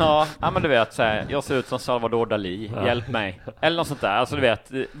sax. Ja, men du vet så här, jag ser ut som Salvador Dalí, hjälp mig. Eller något sånt där. Alltså du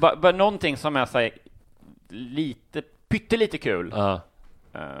vet, bara någonting som är så här, pyttelite kul. Ja.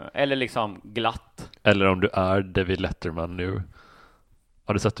 Eller liksom glatt. Eller om du är David Letterman nu.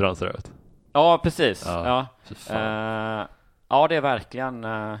 Har du sett hur han ser ut? Ja, precis. Ja, Ja, det är verkligen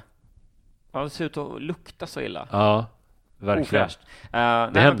det ser ut att lukta så illa. Ja, verkligen.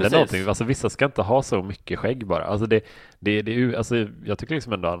 Det hände någonting. Alltså, vissa ska inte ha så mycket skägg bara. Alltså, alltså, jag tycker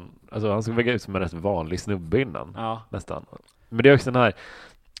liksom ändå han ska väga ut som en rätt vanlig snubbe innan. Ja. Nästan. Men det är också den här,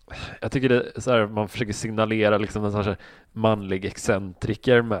 jag tycker det är så här, man försöker signalera liksom en sån här manlig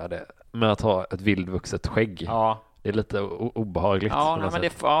excentriker med det. Med att ha ett vildvuxet skägg. Ja. Det är lite obehagligt. Ja, men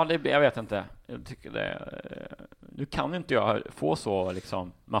jag vet inte. Jag tycker nu kan inte jag få så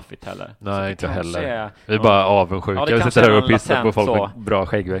liksom maffigt heller. Nej, inte jag heller. Vi är ja, bara avundsjuka. Ja, vi sitter där och pissar på folk med bra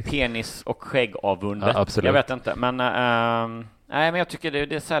skäggväxt. Penis- och skäggavundet. Ja, absolut. Jag vet inte. Men, nej, men jag tycker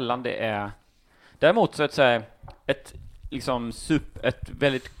det är sällan det är... Däremot så är ett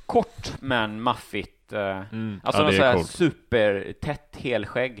väldigt kort men maffigt alltså någon så här supertätt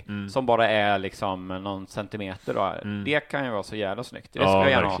helskägg som bara är liksom någon centimeter då. Det kan ju vara så jävla snyggt. Det ska jag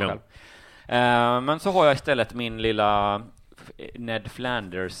gärna ha själv. Men så har jag istället min lilla Ned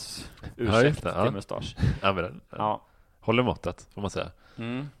Flanders ursäkt till mustasch. Ja. Håller måttet, får man säga.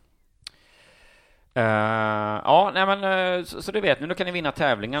 Nej men så du vet nu, då kan ni vinna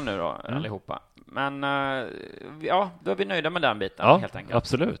tävlingar nu då allihopa. Men då är vi nöjda med den biten helt enkelt.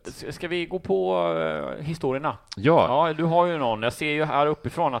 Absolut. Ska vi gå på historierna? Ja, du har ju någon. Jag ser ju här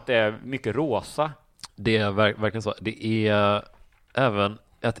uppifrån att det är mycket rosa. Det är verkligen så. Det är även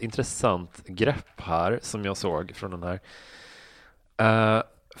ett intressant grepp här som jag såg från den här.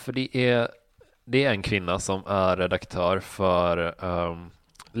 För det är en kvinna som är redaktör för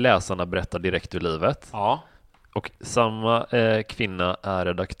Läsarna berättar direkt ur livet. Ja. Och samma kvinna är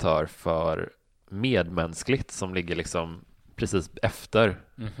redaktör för Medmänskligt som ligger liksom precis efter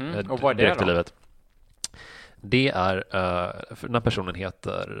Och vad är det direkt då? ur livet. Det är den här personen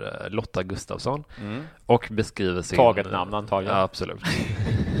heter Lotta Gustafsson och beskriver sin... Taget namn antagligen. Ja, absolut.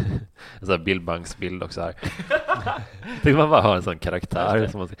 En sån här bildbanksbild också här. Tänk man bara har en sån karaktär.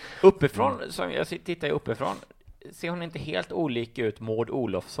 Som man... Uppifrån, som jag tittar uppifrån, ser hon inte helt olik ut Maud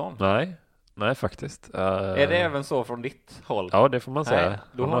Olofsson? Nej, faktiskt. Är det även så från ditt håll? Ja, det får man säga. Nej,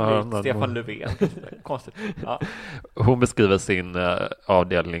 då har vi Stefan Löfven. Konstigt. Ja. Hon beskriver sin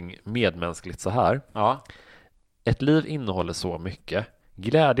avdelning Medmänskligt så här. Ja. Ett liv innehåller så mycket.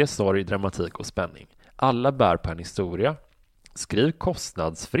 Glädje, sorg, dramatik och spänning. Alla bär på en historia. Skriv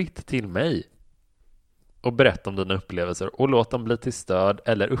kostnadsfritt till mig. Och berätta om dina upplevelser och låt dem bli till stöd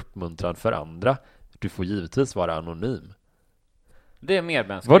eller uppmuntran för andra. Du får givetvis vara anonym. Det är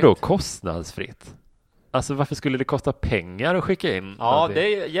medmänskligt. Vadå kostnadsfritt? Alltså varför skulle det kosta pengar att skicka in? Ja, någonting?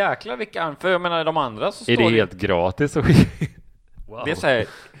 det är jäkla vilka. För jag menar de andra så är står det helt gratis att skicka in? Wow. Det är så här,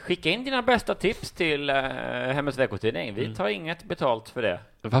 skicka in dina bästa tips till Hemmets veckotidning. Vi tar inget betalt för det.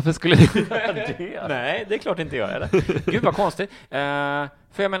 Varför skulle ni göra det? Nej, det är klart inte jag är det. Gud vad konstigt.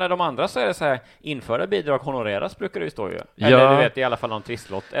 För jag menar de andra så är det så här, införa bidrag honoreras brukar det ju stå ju. Eller du vet i alla fall någon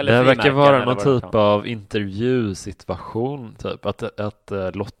trisslott. Eller det verkar vara någon typ av intervjusituation typ. Att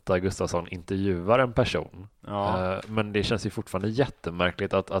Lotta Gustafsson intervjuar en person. Ja. Men det känns ju fortfarande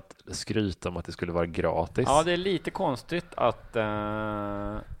jättemärkligt att skryta om att det skulle vara gratis. Ja, det är lite konstigt att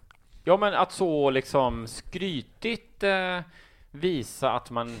men att så liksom skrytigt visa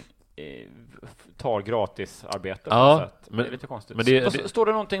att man tar gratisarbete på något sätt. Men det är lite konstigt. Men står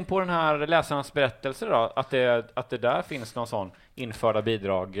det någonting på den här läsarnas berättelse då? Att det där finns någon sån införda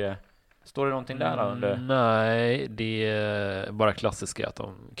bidrag? Står det någonting där under? Nej, det är bara klassiska att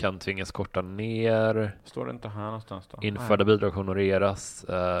de kan tvingas korta ner. Står det inte här någonstans då? Införda bidrag honoreras.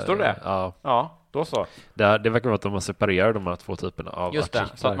 Står det? Ja, då så. Det verkar vara att de har separerat de här två typerna av just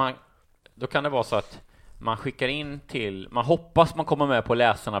artiklar. Det, så att då kan det vara så att man skickar in man hoppas man kommer med på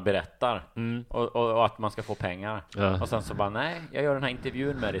läsarna berättar och att man ska få pengar. Ja. Och sen så bara, nej, jag gör den här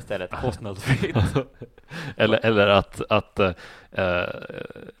intervjun med det istället, kostnadsfritt. eller att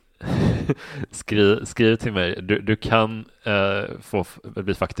skriv till mig. Du kan få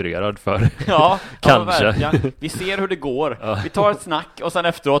bli fakturerad för Ja, kanske. Ja, verkligen. Vi ser hur det går. Ja. Vi tar ett snack och sen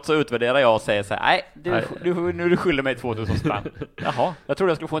efteråt så utvärderar jag och säger så här: nej, du skyller mig 2000 spänn. Jaha, jag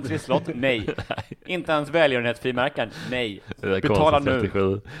trodde jag skulle få en trisslott. Nej. Inte ens välgörenhetsfrimärken. Nej. Betala nu.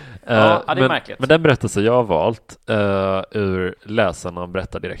 Ja, det är märkligt. Men den berättelse jag har valt ur Läsarna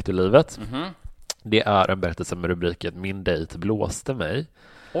berättar direkt ur livet. Det är en berättelse med rubriken Min dejt blåste mig.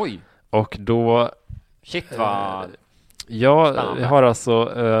 Oj. Och då... Shit, vad... Jag har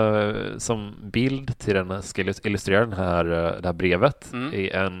alltså som bild till den här, ska illustrera det här brevet,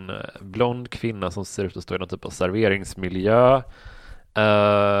 är en blond kvinna som ser ut att stå i någon typ av serveringsmiljö.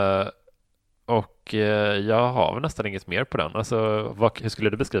 Och jag har väl nästan inget mer på den. Alltså, hur skulle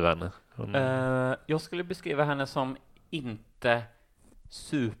du beskriva henne? Jag skulle beskriva henne som inte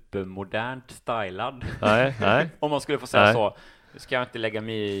supermodernt stylad. Nej. Om man skulle få säga så. Ska jag inte lägga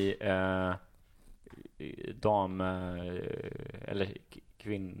mig i dam eller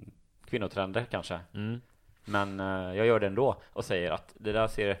kvinnotrender kanske. Men jag gör det ändå och säger att det där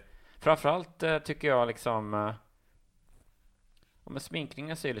ser, framförallt tycker jag liksom om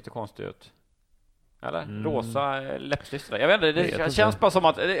sminkningen ser lite konstig ut. Eller rosa läppstifter. Jag vet inte, det känns bara som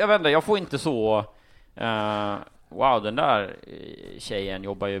att jag vet inte, jag får inte så wow, den där tjejen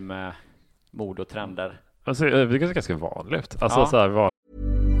jobbar ju med mode och trender. Alltså, det är ganska vanligt. Alltså så här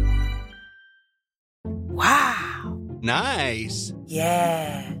Wow. Nice.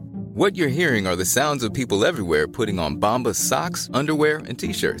 Yeah. What you're hearing are the sounds of people everywhere putting on Bombas socks, underwear, and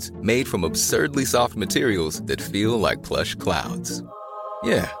T-shirts made from absurdly soft materials that feel like plush clouds.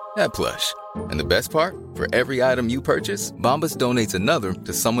 Yeah, that plush. And the best part? For every item you purchase, Bombas donates another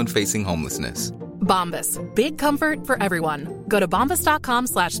to someone facing homelessness. Bombas. Big comfort for everyone. Go to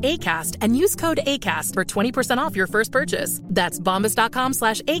bombas.com/ACAST and use code ACAST for 20% off your first purchase. That's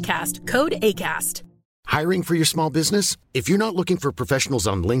bombas.com/ACAST. Code ACAST. Hiring for your small business? If you're not looking for professionals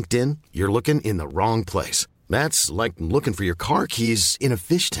on LinkedIn, you're looking in the wrong place. That's like looking for your car keys in a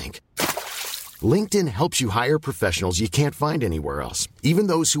fish tank. LinkedIn helps you hire professionals you can't find anywhere else, even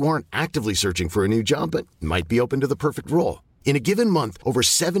those who aren't actively searching for a new job but might be open to the perfect role. In a given month, over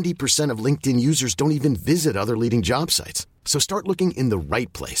 70% of LinkedIn users don't even visit other leading job sites. So start looking in the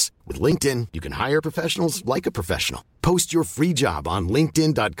right place. With LinkedIn, you can hire professionals like a professional. Post your free job on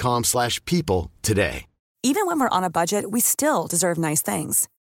linkedin.com/people today. Even when we're on a budget, we still deserve nice things.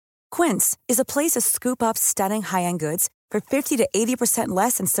 Quince is a place to scoop up stunning high-end goods for 50 to 80%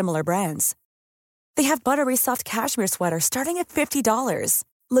 less than similar brands. They have buttery soft cashmere sweaters starting at $50,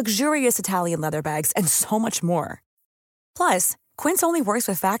 luxurious Italian leather bags, and so much more. Plus, Quince only works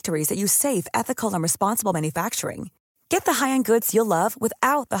with factories that use safe, ethical, and responsible manufacturing. Get the high-end goods you'll love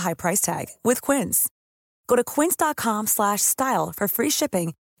without the high price tag with Quince. Go to quince.com/style for free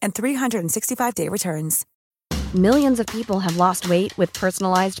shipping and 365-day returns. Millions of people have lost weight with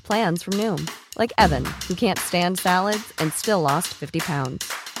personalized plans from Noom. Like Evan, who can't stand salads and still lost 50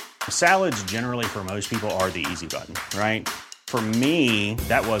 pounds. Salads generally for most people are the easy button, right? For me,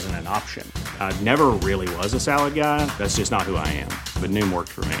 that wasn't an option. I never really was a salad guy. That's just not who I am. But Noom worked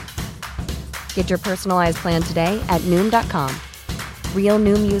for me. Get your personalized plan today at Noom.com. Real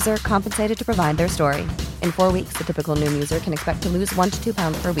Noom user compensated to provide their story. In 4 weeks, the typical Noom user can expect to lose 1 to 2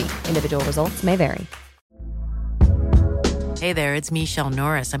 pounds per week. Individual results may vary. Hey there, it's Michelle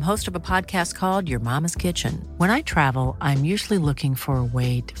Norris. I'm host of a podcast called Your Mama's Kitchen. When I travel, I'm usually looking for a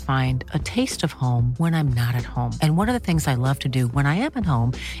way to find a taste of home when I'm not at home. And one of the things I love to do when I am at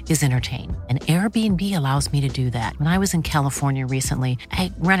home is entertain. And Airbnb allows me to do that. When I was in California recently,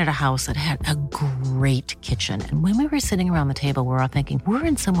 I rented a house that had a great kitchen. And when we were sitting around the table, we were all thinking, we're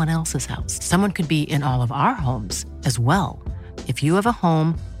in someone else's house. Someone could be in all of our homes as well. If you have a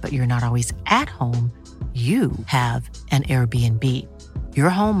home, but you're not always at home, you have an Airbnb. Your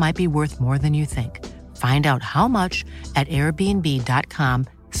home might be worth more than you think. Find out how much at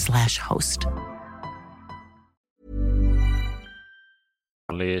airbnb.com/host.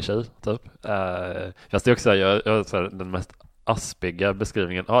 Vanlig tjej, typ. Fast det är också jag så här, den mest aspiga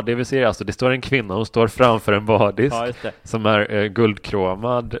beskrivningen. Ja, det vi ser är alltså, det står en kvinna, hon står framför en bardisk som är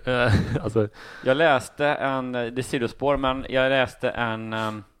guldkromad. Alltså. Jag läste det sidospår, men jag läste en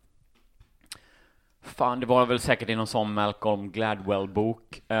det var väl säkert i någon sån Malcolm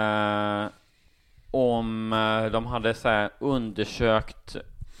Gladwell-bok om de hade så här undersökt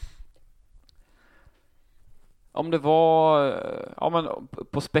om det var men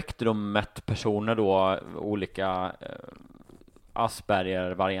på spektrumet personer då, olika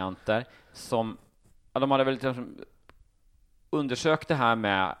Asperger-varianter som de hade väl liksom undersökt det här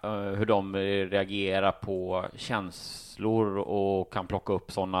med hur de reagerar på känslor och kan plocka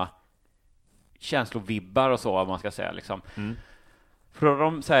upp sådana känslovibbar och så, vad man ska säga liksom. För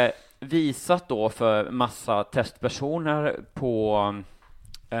de så här, visat då för massa testpersoner på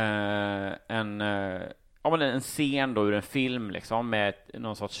en scen då ur en film liksom, med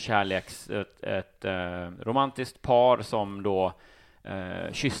någon sorts ett romantiskt par som då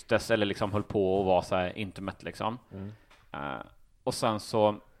kysstes eller liksom höll på och var så här intimate liksom. Och sen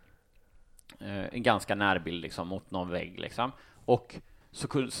så en ganska närbild liksom mot någon vägg liksom. Och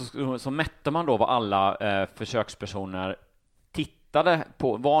så mätte man då vad alla försökspersoner tittade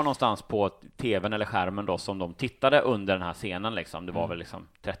på, var någonstans på tvn eller skärmen då som de tittade under den här scenen liksom. Det var väl liksom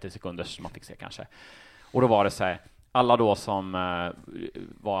 30 sekunder som man fick se kanske. Och då var det så här, alla då som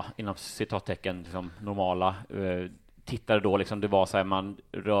var inom citattecken liksom normala tittade då liksom, det var så här, man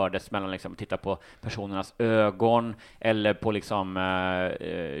rördes mellan liksom, titta på personernas ögon eller på liksom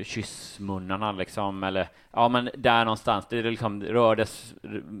kyssmunnarna liksom, eller ja men där någonstans, det liksom rördes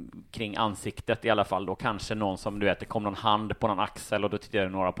kring ansiktet i alla fall då, kanske någon som du vet, det kom någon hand på någon axel och då tittade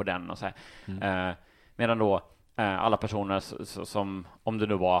några på den och så här. Medan då alla personer som, om det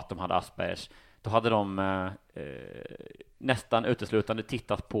nu var att de hade Aspergers, då hade de nästan uteslutande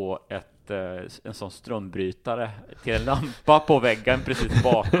tittat på en sån strömbrytare till en lampa på väggen precis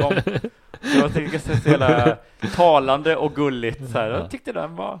bakom. Så jag tycker det är så jävla talande och gulligt så här. Jag tyckte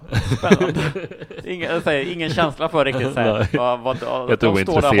den var spännande. Ingen känsla för riktigt så här. Helt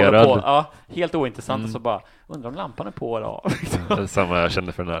ointresserad. Ja, helt ointressant. Och så bara, undrar om lampan är på då. Samma jag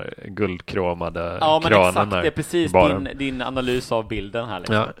kände för den här guldkromade kranen. Ja, men exakt, det är precis baren. din analys av bilden här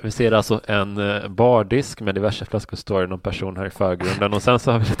liksom. Ja, vi ser alltså en bardisk med diverse flaskor, står någon person här i förgrunden och sen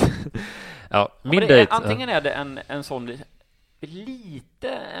så har vi lite antingen är det en sån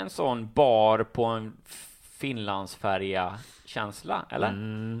en sån bar på en Finlandsfärja känsla, eller?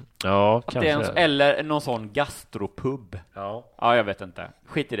 Ja, att kanske. Eller någon sån gastropub. Ja, jag vet inte.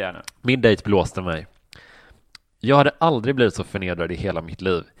 Skit i det nu. Min dejt blåste mig. Jag hade aldrig blivit så förnedrad i hela mitt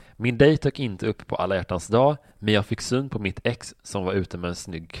liv. Min dejt dök inte upp på alla hjärtans dag, men jag fick syn på mitt ex som var ute med en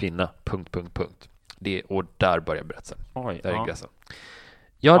snygg kvinna. ... Och där börjar berättelsen. Oj, där är gränsen.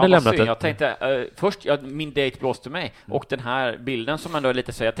 Jag hade lämnat jag tänkte först min dejt blåste mig och den här bilden som ändå är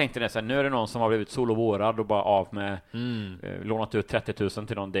lite så, jag tänkte det så här, nu är det någon som har blivit solovårad och bara av med lånat ut 30 000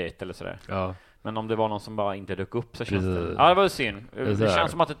 till någon dejt eller sådär. Ja. Men om det var någon som bara inte dök upp så känns det... Ja, det var synd. Det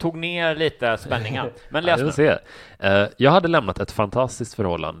känns som att det tog ner lite spänningen. Men läs nu. Jag hade lämnat ett fantastiskt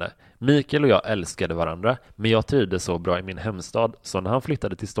förhållande. Mikael och jag älskade varandra, men jag trivdes så bra i min hemstad, så när han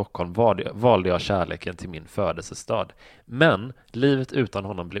flyttade till Stockholm valde jag kärleken till min födelsestad. Men livet utan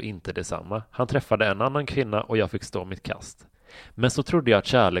honom blev inte detsamma. Han träffade en annan kvinna och jag fick stå mitt kast. Men så trodde jag att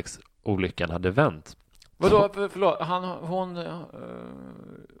kärleksolyckan hade vänt. Vadå? Förlåt,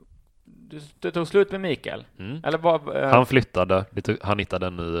 det tog slut med Mikael? Eller bara, han flyttade, han hittade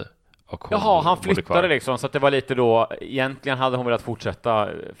en ny. Jaha, han flyttade liksom, så att det var lite då, egentligen hade hon velat fortsätta,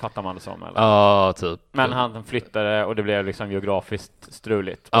 fattar man det som, eller? Ja, typ. Men han flyttade och det blev liksom geografiskt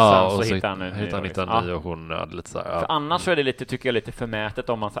struligt. Och sen så hittade han en ny och hon hade lite så här, För annars så är det lite, tycker jag, lite förmätet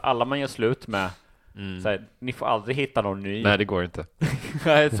om man, så alla man gör slut med, så här, ni får aldrig hitta någon ny. Nej, det går inte.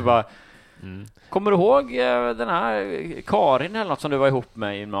 Så bara, kommer du ihåg den här Karin eller något som du var ihop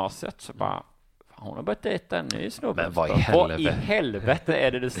med i gymnasiet? Så bara, hon har börjat dejta en ny snubbe. Men vad i helvete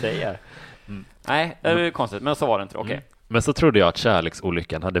är det du säger? Nej, det är konstigt, men så var det inte. Okay. Men så trodde jag att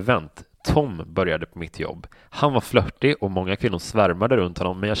kärleksolyckan hade vänt. Tom började på mitt jobb. Han var flörtig och många kvinnor svärmade runt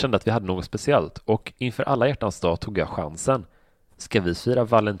honom, men jag kände att vi hade något speciellt. Och inför alla hjärtans dag tog jag chansen. Ska vi fira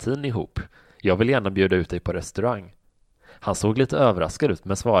Valentin ihop? Jag vill gärna bjuda ut dig på restaurang. Han såg lite överraskad ut,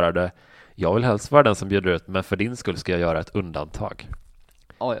 men svarade: jag vill helst vara den som bjuder ut, men för din skull ska jag göra ett undantag.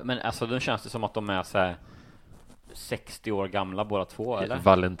 Oj, men alltså då känns det som att de är så här 60 år gamla båda två, eller?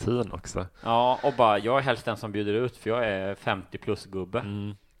 Valentin också. Ja, och bara, jag är helst den som bjuder ut, för jag är 50 plus gubbe.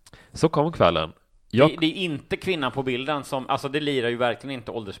 Så kom kvällen. Det är inte kvinnan på bilden som, alltså det lirar ju verkligen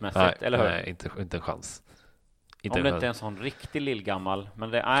inte åldersmässigt, nej, eller hur? Nej, inte en chans. Inte om det inte är en sån riktig lillgammal,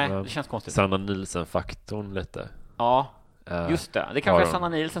 men det känns konstigt. Sanna Nielsen-faktorn lite. Ja, just det. Det kanske är Sanna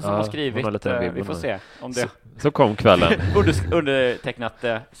Nielsen som har skrivit. Vi får se om det. Så kom kvällen. Undertecknat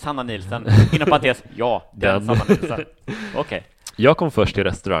Sanna Nielsen. Inom parentes, den Sanna Nielsen. Okej. Jag kom först till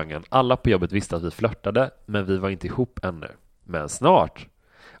restaurangen. Alla på jobbet visste att vi flörtade, men vi var inte ihop ännu. Men snart.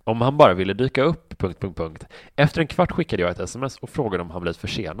 Om han bara ville dyka upp... Efter en kvart skickade jag ett sms och frågade om han blivit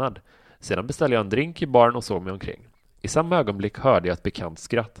försenad. Sedan beställde jag en drink i baren och såg mig omkring. I samma ögonblick hörde jag ett bekant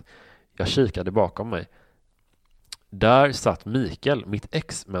skratt. Jag kikade bakom mig. Där satt Mikael, mitt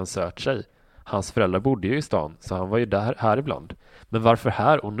ex, med en söt tjej. Hans föräldrar bodde ju i stan, så han var ju här ibland. Men varför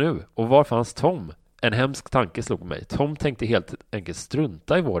här och nu? Och var fanns Tom? En hemsk tanke slog på mig. Tom tänkte helt enkelt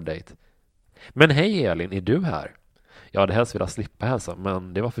strunta i vår dejt. Men hej Elin, är du här? Jag hade helst velat slippa hälsa,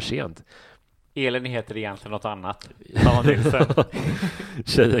 men det var för sent. Elin heter egentligen något annat.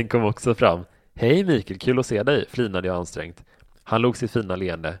 Tjejen kom också fram. Hej Mikael, kul att se dig, flinade jag ansträngt. Han låg sitt fina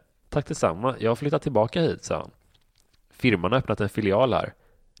leende. Tack detsamma, jag har flyttat tillbaka hit, sa han. Firman har öppnat en filial här.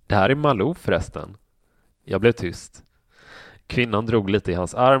 Det här är Malou förresten. Jag blev tyst. Kvinnan drog lite i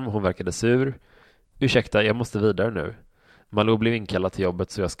hans arm, hon verkade sur. Ursäkta, jag måste vidare nu. Malou blev inkallad till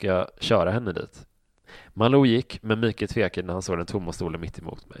jobbet så jag ska köra henne dit. Malou gick, men Mikael tvekade när han såg den tomma stolen mitt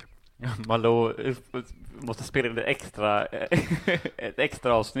emot mig. Malou måste spela in ett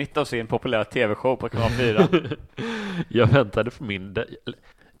extra avsnitt av sin populära tv-show på kanal 4. Jag väntar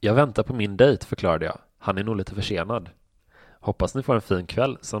på min dejt, förklarade jag. Han är nog lite försenad. Hoppas ni får en fin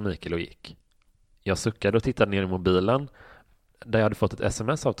kväll, sa Mikael och gick. Jag suckade och tittade ner i mobilen där jag hade fått ett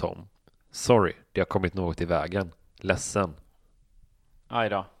sms av Tom. Sorry, det har kommit något i vägen. Ledsen. Aj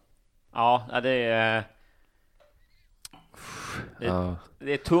då. Ja, det är...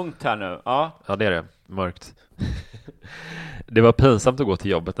 Det är tungt här nu. Ja, det är det. Mörkt. Det var pinsamt att gå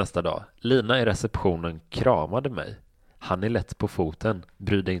till jobbet nästa dag. Lina i receptionen kramade mig. Han är lätt på foten.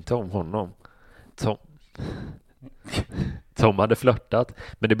 Bry dig inte om honom. Tom hade flörtat,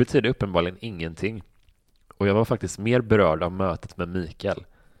 men det betydde uppenbarligen ingenting. Och jag var faktiskt mer berörd av mötet med Mikael.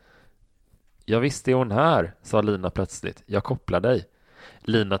 Ja, visst är hon här, sa Lina plötsligt. Jag kopplar dig.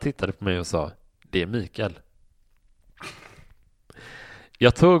 Lina tittade på mig och sa, det är Mikael.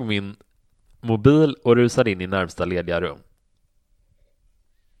 Jag tog min mobil och rusade in i närmsta lediga rum.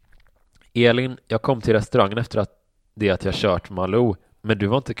 Elin, jag kom till restaurangen efter att jag kört Malou, men du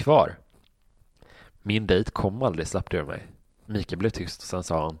var inte kvar. Min dejt kom aldrig, slapp ur mig. Mikael blev tyst och sen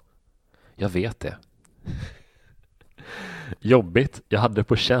sa han, jag vet det. Jobbigt, jag hade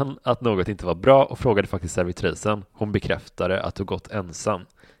på känn att något inte var bra och frågade faktiskt servitrisen. Hon bekräftade att du gått ensam.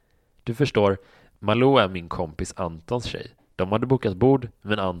 Du förstår, Malou är min kompis Antons tjej. De hade bokat bord,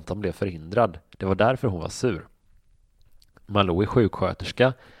 men Anton blev förhindrad. Det var därför hon var sur. Malou är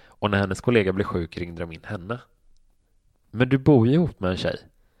sjuksköterska och när hennes kollega blev sjuk ringde de in henne. Men du bor ju ihop med en tjej.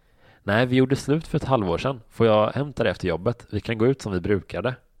 Nej, vi gjorde slut för ett halvår sedan. Får jag hämta dig efter jobbet? Vi kan gå ut som vi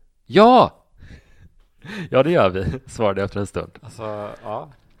brukade. Ja! Ja, det gör vi, svarade jag efter en stund. Alltså,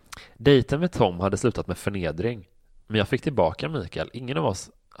 ja. Dejten med Tom hade slutat med förnedring. Men jag fick tillbaka Mikael. Ingen av oss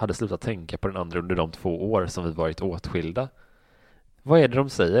hade slutat tänka på den andra under de 2 år som vi varit åtskilda. Vad är det de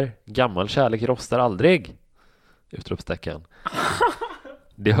säger? Gammal kärlek rostar aldrig! Utropstecken.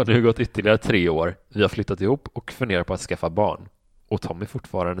 Det har nu gått ytterligare 3 år. Vi har flyttat ihop och funderar på att skaffa barn. Och Tom är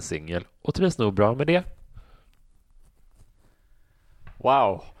fortfarande singel och trivs nog bra med det.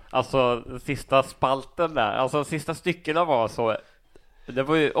 Wow. Alltså sista spalten där, alltså sista styckena var så, det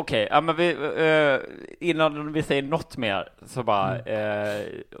var ju okej. Ja, men vi innan vi säger något mer så bara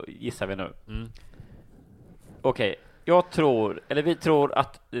gissar vi nu. Okej. Vi tror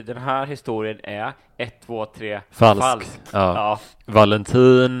att den här historien är 1, 2, 3 falsk. Ja.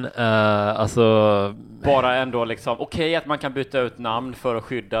 Valentin, alltså bara ändå liksom okej att man kan byta ut namn för att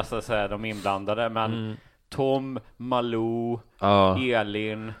skydda så att säga de inblandade, men Tom, Malou,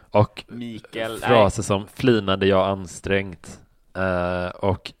 Elin och Mikael. Fraser som flinade jag ansträngt.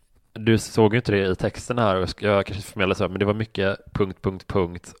 Och du såg ju inte det i texten här, och jag kanske förmedlar så, men det var mycket ...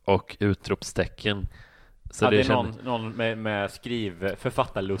 och utropstecken. Så det är någon med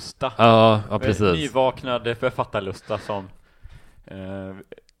författarlusta. Ja, precis. Nyvaknad författarlusta som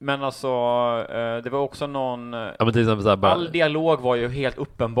men alltså det var också någon men till exempel så här, bara, all dialog var ju helt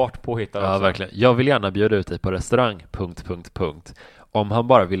uppenbart påhittad. Ja, också. Verkligen. Jag vill gärna bjuda ut dig på restaurang ... Om han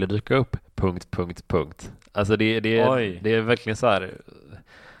bara ville dyka upp ... Alltså det är verkligen så här.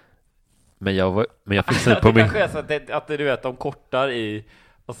 Men jag fick se på min att du vet de kortar i.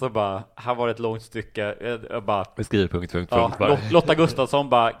 Och så bara, här var det ett långt stycke. Bara skriver ... bara. Lotta Gustafsson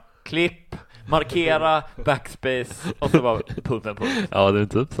bara, klipp, markera, backspace. Och så bara, punkt. Ja, det är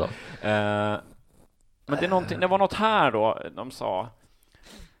typ så. Men det var något här då, de sa.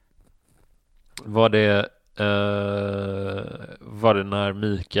 Var det när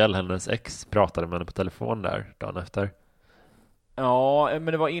Mikael, hennes ex, pratade med henne på telefon där dagen efter? Ja, men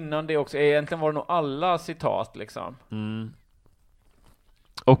det var innan det också. Egentligen var det nog alla citat liksom.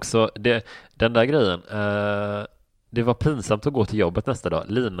 Också, den där grejen, det var pinsamt att gå till jobbet nästa dag.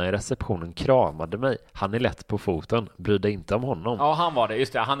 Lina i receptionen kramade mig. Han är lätt på foten, bry dig inte om honom. Ja, han var det,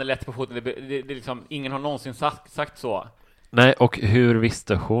 just det, han är lätt på foten. Det liksom, ingen har någonsin sagt så. Nej, och hur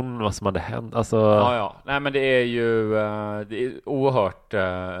visste hon vad som hade hänt? Alltså... Ja. Nej, men det är ju det är oerhört,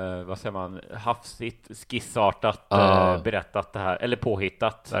 vad säger man, hafsigt, skissartat berättat det här, eller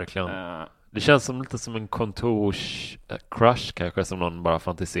påhittat. Verkligen. Det känns som lite som en kontors-crush kanske, som någon bara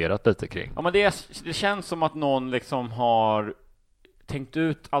fantiserat lite kring. Ja, men det känns som att någon liksom har tänkt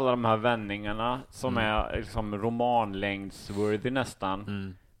ut alla de här vändningarna som är liksom romanlängdsworthy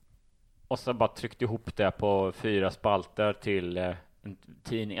nästan. Och så bara tryckt ihop det på 4 spalter till en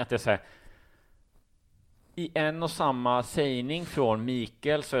tidning. Att det är så här, i en och samma sägning från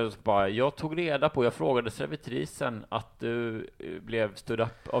Mikael så är det så bara, jag frågade servitrisen att du blev stood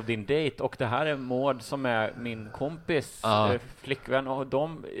up av din dejt, och det här är Maud som är min kompis flickvän, och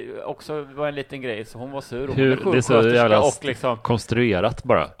de också var en liten grej, så hon var sur och hon är det är så jävla och liksom, konstruerat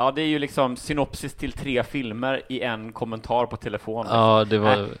bara. Ja, det är ju liksom synopsis till 3 filmer i en kommentar på telefon. Ja, det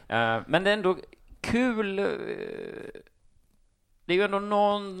var... men det är ändå kul. Det är ju ändå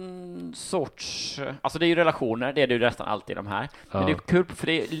någon sorts... Alltså det är ju relationer, det är det ju nästan alltid de här. Men det är kul för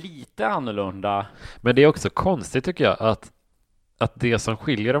det är lite annorlunda. Men det är också konstigt tycker jag att det som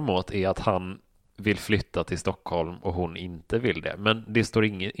skiljer dem åt är att han vill flytta till Stockholm och hon inte vill det. Men det står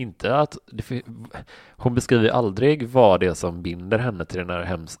inte att... hon beskriver aldrig vad det är som binder henne till den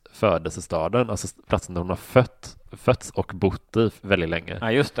här födelsestaden. Alltså platsen där hon har fötts och bott i väldigt länge.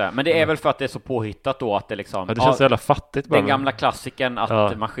 Ja, just det. Men det är väl för att det är så påhittat då att det liksom... Ja, det känns så jävla fattigt bara. Den gamla klassiken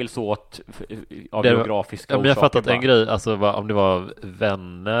att man skiljs åt av geografiska orsaker. Jag har fattat en grej, alltså om det var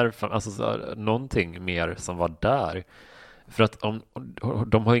vänner, alltså någonting mer som var där. För att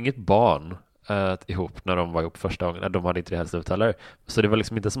de har inget barn ihop när de var ihop första gången. De hade inte det helst ut heller. Så det var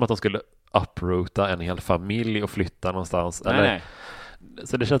liksom inte som att de skulle uproota en hel familj och flytta någonstans. Nej.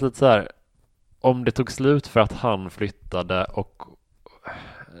 Så det känns lite så här, om det tog slut för att han flyttade och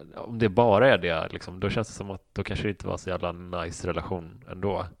om det bara är det liksom, då känns det som att då kanske det inte var så jävla nice relation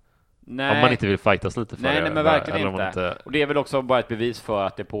ändå. Nej. Om man inte vill fightas lite för det. Nej, men verkligen inte. Och det är väl också bara ett bevis för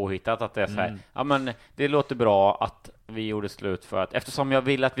att det är påhittat, att det är så här, ja men det låter bra att vi gjorde slut för att, eftersom jag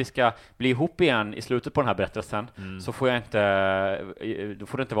vill att vi ska bli ihop igen i slutet på den här berättelsen, så får jag inte, då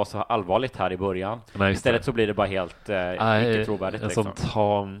får det inte vara så allvarligt här i början. Nej, istället så blir det bara helt icke trovärdigt. En liksom. sån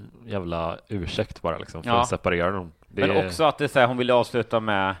tam jävla ursäkt bara liksom, för att separera dem. Men också att det är så här, hon ville avsluta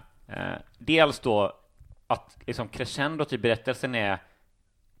med dels då att liksom crescendo till berättelsen är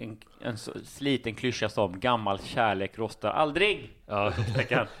en sliten klyscha som gammal kärlek rostar aldrig. Ja,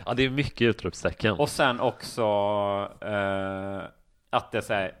 det är mycket utropstecken. Och sen också att det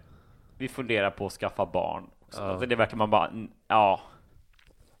säger vi funderar på att skaffa barn. Alltså det verkar man bara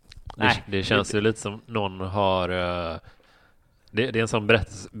det känns ju lite som någon har det är en sån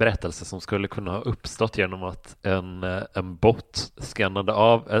berättelse som skulle kunna ha uppstått genom att en bot skannade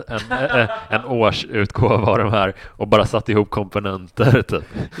av en årsutgåva av de här och bara satt ihop komponenter typ.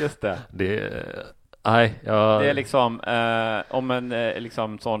 Just det. Det är liksom om en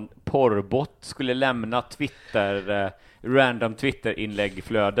liksom sån porrbot skulle lämna random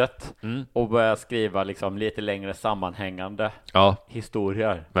Twitter-inlägg-flödet och börja skriva liksom lite längre sammanhängande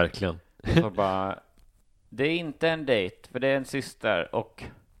historier. Verkligen. Så bara, det är inte en dejt, för det är en syster och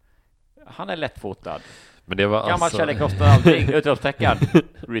han är lättfotad. Men det var gammal kärlek kostar aldrig, utropstecken.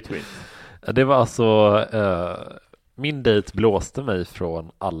 Retweet. Det var alltså min dejt blåste mig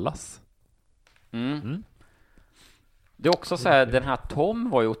från allas. Det är också så här, den här Tom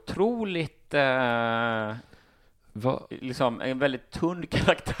var ju otroligt liksom en väldigt tunn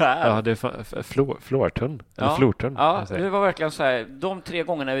karaktär. Ja, det är flortunn. Ja, flortunn. Ja, det var verkligen så här, de 3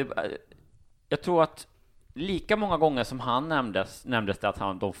 gångerna jag tror att lika många gånger som han nämndes det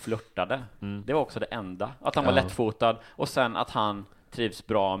att de flörtade. Det var också det enda. Att han var lättfotad och sen att han trivs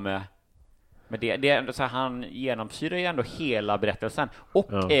bra med det. Det är ändå så här, han genomsyrar ju ändå hela berättelsen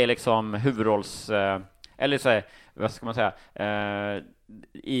och är liksom huvudrolls eller så här, vad ska man säga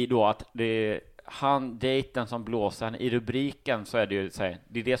i då att det han dejten som blåser i rubriken, så är det ju så här,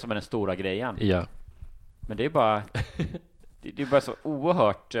 det är det som är den stora grejen. Ja. Men det är bara det är bara så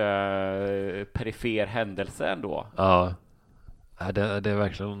oerhört perifer händelse ändå. Ja. Det är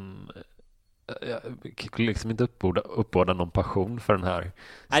verkligen jag kunde liksom inte uppbåda någon passion för den här storyn.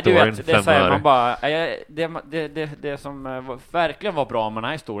 Nej, du vet, det säger man bara det som verkligen var bra med den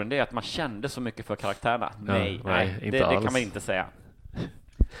här historien, det är att man kände så mycket för karaktärerna. Nej, det kan man inte säga.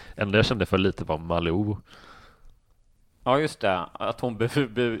 Enda jag kände för lite var Malou. Ja, just det. Att hon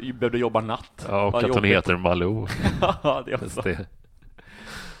behövde jobba natt. Ja, och att hon heter Malou. Ja, det också.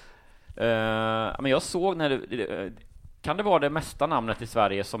 Men jag såg när kan det vara det mesta namnet i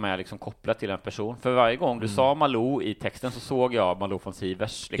Sverige som är liksom kopplat till en person? För varje gång du sa Malou i texten så såg jag Malou von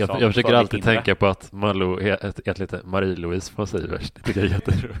Sivers. Liksom, jag försöker alltid tänka på att Malou heter lite Marie-Louise von Sivers. Det tycker jag är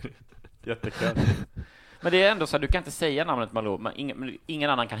jätteroligt. Jättekul. Men det är ändå så att du kan inte säga namnet Malou, men ingen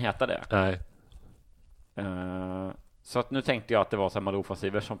annan kan heta det. Nej. Så att nu tänkte jag att det var så här Malou von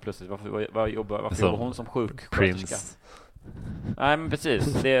Sivers som plötsligt varför jobbar hon som sjuksköterska? Prince. Nej, men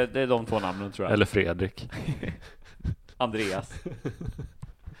precis. Det är de två namnen, tror jag. Eller Fredrik. Andreas.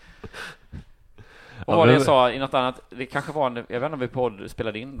 Och vad jag sa i något annat, det kanske var, jag vet inte om vi podd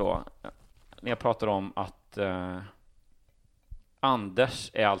spelade in då, när jag pratade om att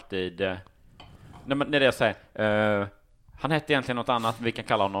Anders är alltid när det säger han hette egentligen något annat, vi kan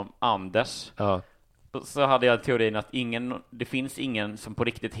kalla honom Anders. Ja. Så hade jag teorin att det finns ingen som på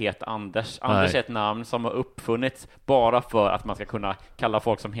riktigt heter Anders. Anders är ett namn som har uppfunnits bara för att man ska kunna kalla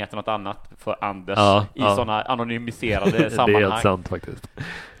folk som heter något annat för Anders i sådana anonymiserade sammanhang. Det är helt sant faktiskt.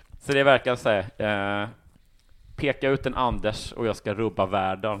 Så det verkar säga peka ut en Anders och jag ska rubba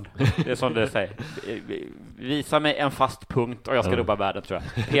världen. Det är som det säger. Visa mig en fast punkt och jag ska rubba världen, tror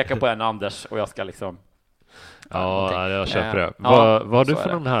jag. Peka på en Anders och jag ska liksom... Ja, jag köper det. Vad har du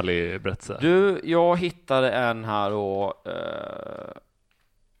för någon härlig berättelse? Du, jag hittade en här och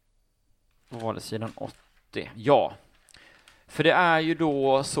vad var det, sidan 80? Ja. För det är ju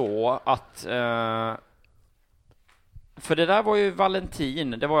då så att för det där var ju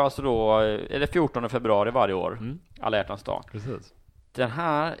Valentin. Det var alltså då, eller 14 februari varje år. Alla hjärtans dag. Precis. Den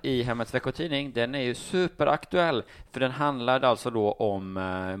här i Hemmets veckotidning, den är ju superaktuell. För den handlade alltså då om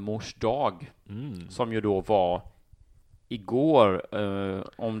mors dag. Som ju då var igår,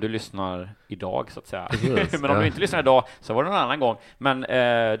 om du lyssnar idag så att säga. Men om du inte lyssnar idag så var det någon annan gång. Men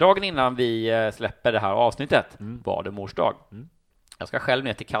dagen innan vi släpper det här avsnittet var det mors dag. Jag ska själv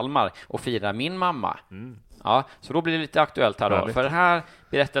ner till Kalmar och fira min mamma. Ja, så då blir det lite aktuellt här då. För den här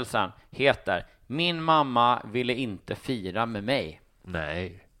berättelsen heter Min mamma ville inte fira med mig.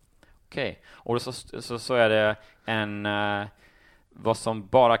 Nej. Okej. Och så är det en vad som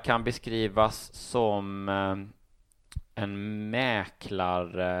bara kan beskrivas som en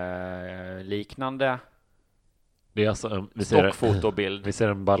mäklarliknande det är alltså stockfotobild. Vi ser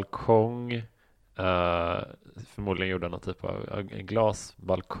en balkong, förmodligen gjorde någon typ av en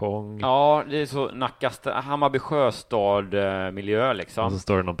glasbalkong. Ja, det är så Hammarby sjöstad miljö liksom. Och så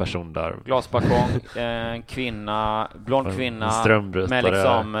står det någon person där. Glasbalkong, en kvinna, blond kvinna med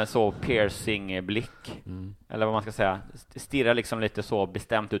liksom så piercing blick. Eller vad man ska säga. Stirrar liksom lite så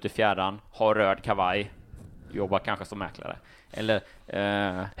bestämt ut i fjärran, har röd kavaj. Jobbar kanske som mäklare. Eller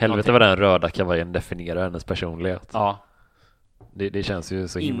helvete vad den röda kavajen definierar hennes personlighet. Ja. Det känns ju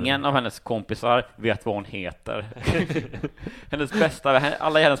så ingen av hennes kompisar vet vad hon heter. Hennes bästa,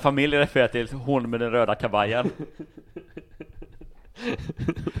 alla i hennes familj refererar till hon med den röda kavajen.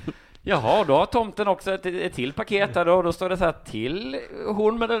 Jaha, då har tomten också ett till paket där då står det så här till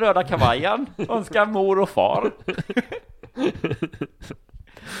hon med den röda kavajen. Önskar mor och far.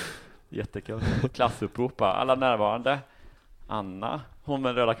 Jättekul. Klassupprop, alla närvarande. Anna, hon med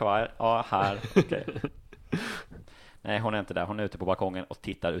den röda kavajen. Ja, här. Okej. Nej, hon är inte där. Hon är ute på balkongen och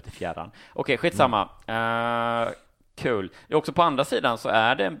tittar ut i fjärran. Okej, skitsamma. Kul. Också på andra sidan så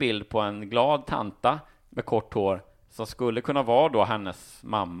är det en bild på en glad tanta med kort hår som skulle kunna vara då hennes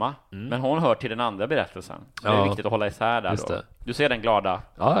mamma. Men hon hör till den andra berättelsen. Så det är viktigt att hålla isär där då. Du ser den glada.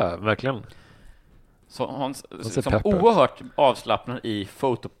 Ja, verkligen. Så hon som oerhört avslappnad i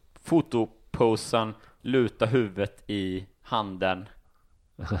fotoposen, luta huvudet i handen.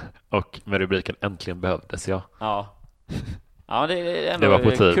 Och med rubriken Äntligen behövdes jag. Ja. Ja, det är ändå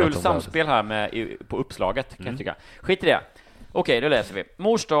det kul samspel här på uppslaget kan jag tycka. Skit i det. Okej, då läser vi.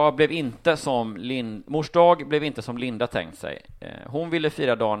 Mors dag blev inte som Linda tänkt sig. Hon ville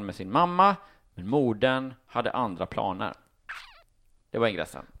fira dagen med sin mamma, men modern hade andra planer. Det var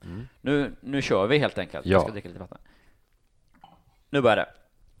ingressen. Nu kör vi helt enkelt. Ja. Jag ska dricka lite vatten. Nu börjar det.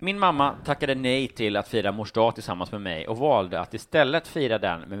 Min mamma tackade nej till att fira mors dag tillsammans med mig och valde att istället fira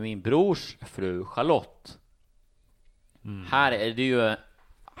den med min brors fru Charlotte. Här är det ju,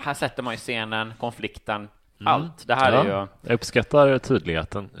 här sätter man ju scenen, konflikten, allt. Det här är ju... Jag uppskattar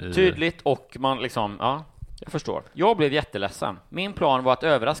tydligheten. Tydligt och man liksom, ja, jag förstår. Jag blev jätteledsen. Min plan var att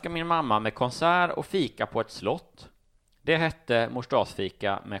överraska min mamma med konsert och fika på ett slott. Det hette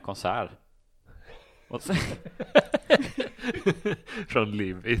morsdagsfika med konsert. Från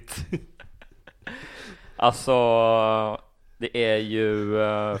Live It. Alltså, det är ju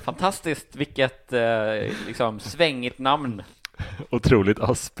fantastiskt vilket liksom svängigt namn. Otroligt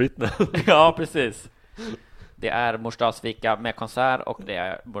aspigt namn. Ja, precis. Det är morsdagsfika med konsert och det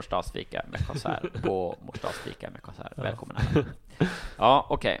är morsdagsfika med konsert på morsdagsfika med konsert. Välkommen här. Ja,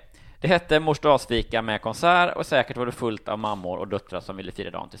 okej. Det hette morsdagsfika med konsert och säkert var det fullt av mammor och döttrar som ville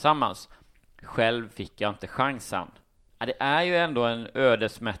fira dagen tillsammans. Själv fick jag inte chansen. Det är ju ändå en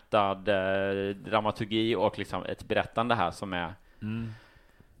ödesmättad dramaturgi och liksom ett berättande här som är...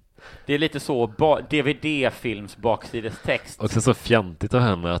 Det är lite så DVD-films baksidestext. Och så fjantigt av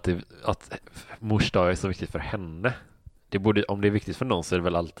henne att mors dag är så viktigt för henne. Det borde, om det är viktigt för någon så är det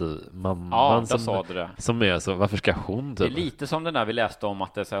väl alltid mamman som är så. Varför ska hon typ? Det är lite som den där vi läste om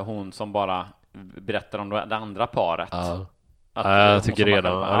att det är så här, hon som bara berättar om det andra paret. Ja. Jag tycker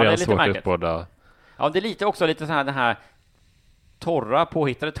redan det är svårt att uppbåda. Ja, det är lite också lite så här den här torra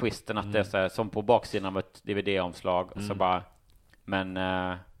påhittade twisten att det är så här, som på baksidan av ett DVD-omslag så bara, men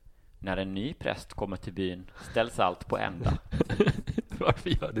när en ny präst kommer till byn ställs allt på ända. Varför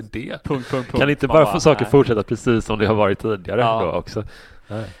gör det? Punkt. Kan inte bara få saker fortsätta precis som det har varit tidigare ändå också?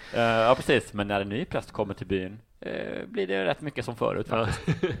 Ja, precis. Men när en ny präst kommer till byn blir det rätt mycket som förut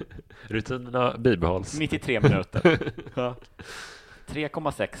faktiskt. Rutinerna bibehålls. 93 minuter.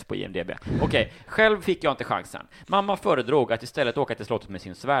 3,6 på IMDb. Okej, själv fick jag inte chansen. Mamma föredrog att istället åka till slottet med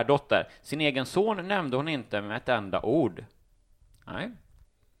sin svärdotter. Sin egen son nämnde hon inte med ett enda ord. Nej.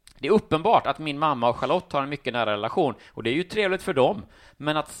 Det är uppenbart att min mamma och Charlotte har en mycket nära relation och det är ju trevligt för dem.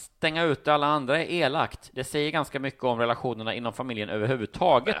 Men att stänga ut alla andra är elakt. Det säger ganska mycket om relationerna inom familjen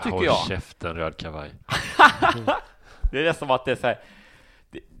överhuvudtaget, tycker jag. Håll käften, röd kavaj. Det är som att det är så här,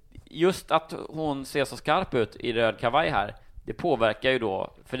 just att hon ser så skarp ut i röd kavaj här, det påverkar ju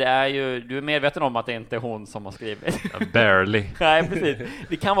då, för det är ju, du är medveten om att det inte är hon som har skrivit. Barely. Nej, precis.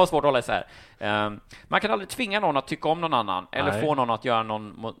 Det kan vara svårt att hålla isär. Man kan aldrig tvinga någon att tycka om någon annan eller få någon att göra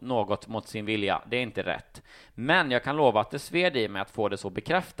något mot sin vilja. Det är inte rätt. Men jag kan lova att det sved i mig att få det så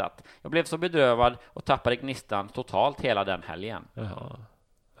bekräftat. Jag blev så bedrövad och tappade gnistan totalt hela den helgen. Jaha.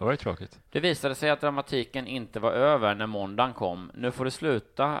 Det var ju tråkigt. Det visade sig att dramatiken inte var över när måndagen kom. Nu får det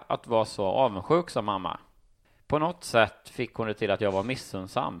sluta att vara så avundsjuk, som mamma. På något sätt fick hon det till att jag var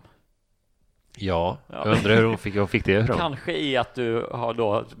missunnsam. Ja, jag undrar hur hon fick det ifrån. Kanske i att du har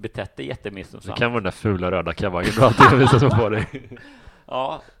då betett dig jättemissunnsam. Det kan vara den där fula röda kavajen du alltid visat på dig.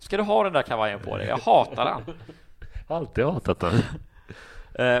 Ja, ska du ha den där kavajen på dig? Jag hatar den. Alltid hatat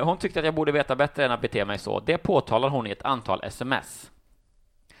den. Hon tyckte att jag borde veta bättre än att bete mig så. Det påtalar hon i ett antal sms.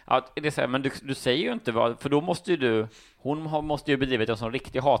 Ja, det säger, men du säger ju inte vad, för då måste ju hon måste ju bedrivit en sån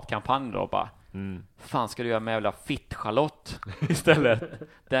riktig hatkampanj då bara. Fan ska du göra med jävla fitt Charlotte istället?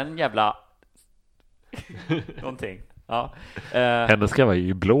 Den jävla någonting. Ja. Hennes ska vara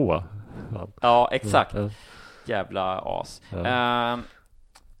ju blå. Ja, exakt. Jävla as.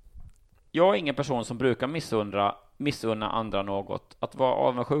 Jag är ingen person som brukar missunna andra något. Att vara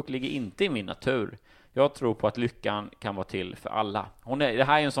avundsjuk ligger inte i min natur. Jag tror på att lyckan kan vara till för alla. Det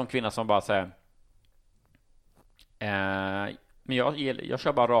här är en sån kvinna som bara säger men jag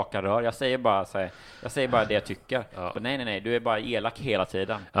kör bara raka rör. Jag säger bara det jag tycker. Ja. Nej, du är bara elak hela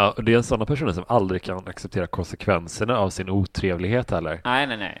tiden. Ja, och det är en sån person som aldrig kan acceptera konsekvenserna av sin otrevlighet heller.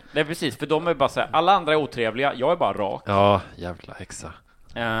 Nej. Det är precis, för de är bara så här, alla andra är otrevliga, jag är bara rak. Ja, jävla häxa.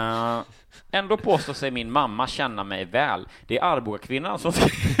 Ändå påstår sig min mamma känna mig väl. Det är Arboga-kvinnan som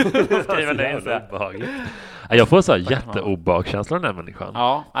skriver det. Jag får så här jätteobehagkänsla av den här människan.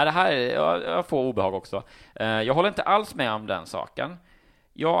 Ja, det här jag får obehag också. Jag håller inte alls med om den saken.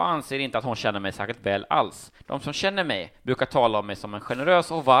 Jag anser inte att hon känner mig särskilt väl alls. De som känner mig brukar tala om mig som en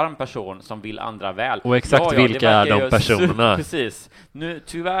generös och varm person som vill andra väl. Och exakt vilka är de personerna? Precis. Nu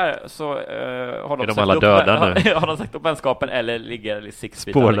tyvärr så har de sagt alla döda nu. Har de sagt upp vänskapen eller ligger 6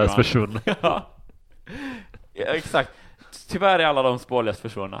 feet spårlöst försvunna. Ja, exakt. Tyvärr är alla de spårlöst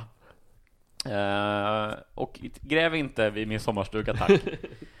försvunna. Och gräv inte vid min sommarstuga, tack.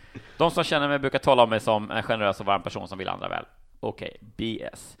 De som känner mig brukar tala om mig som en generös och varm person som vill andra väl. Okej,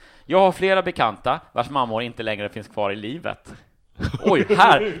 BS. Jag har flera bekanta vars mammor inte längre finns kvar i livet. Oj,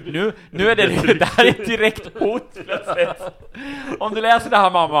 nu är det här är ett direkt hot plötsligt. Om du läser det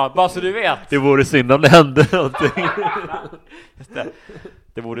här, mamma, bara så du vet. Det vore synd om det hände någonting. Just det.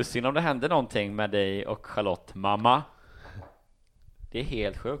 Det vore synd om det hände någonting med dig och Charlotte, mamma. Det är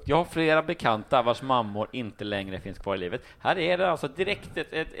helt sjukt. Jag har flera bekanta vars mammor inte längre finns kvar i livet. Här är det alltså direkt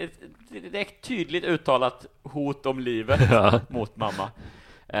ett direkt tydligt uttalat hot om livet mot mamma.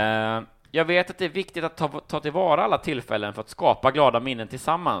 Jag vet att det är viktigt att ta tillvara alla tillfällen för att skapa glada minnen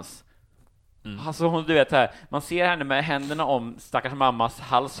tillsammans. Alltså du vet här, man ser henne med händerna om stackars mammas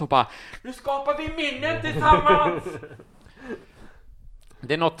hals och bara, nu skapar vi minnen tillsammans.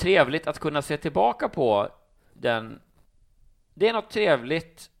 Det är något trevligt att kunna se tillbaka på den. Det är något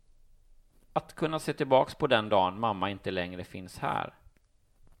trevligt att kunna se tillbaks på den dagen mamma inte längre finns här.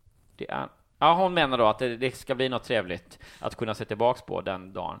 Hon menar då att det ska bli något trevligt att kunna se tillbaks på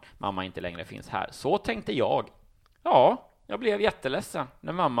den dagen mamma inte längre finns här. Så tänkte jag. Ja, jag blev jätteledsen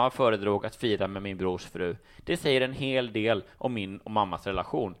när mamma föredrog att fira med min brors fru. Det säger en hel del om min och mammas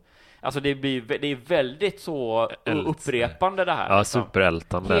relation. Alltså det är väldigt så upprepande det här. Ja, liksom.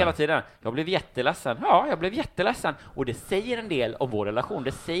 superältande. Hela tiden. Jag blev jätteledsen. Ja, jag blev jätteledsen. Och det säger en del om vår relation.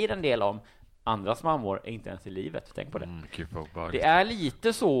 Det säger en del om andras mammor är inte ens i livet. Tänk på det. Det är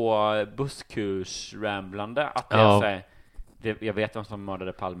lite så busskursramblande att jag säger jag vet vem som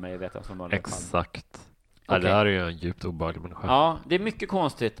mördade Palme, jag vet vem som mördade Palme. Exakt. Ja, det här är ju en djupt obehaglig människa. Ja, det är mycket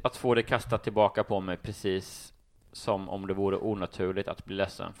konstigt att få det kastat tillbaka på mig precis som om det vore onaturligt att bli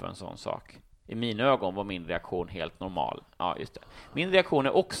ledsen för en sån sak. I mina ögon var min reaktion helt normal. Ja, just det. Min reaktion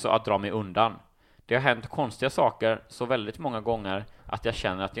är också att dra mig undan. Det har hänt konstiga saker så väldigt många gånger att jag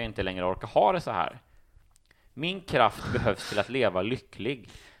känner att jag inte längre orkar ha det så här. Min kraft behövs till att leva lycklig.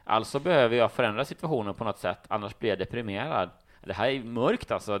 Alltså behöver jag förändra situationen på något sätt, annars blir jag deprimerad. Det här är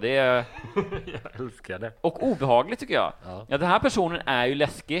mörkt alltså. Det är... Jag älskar det. Och obehagligt tycker jag. Ja, den här personen är ju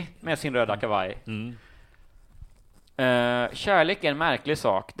läskig med sin röda kavaj. Kärlek är en märklig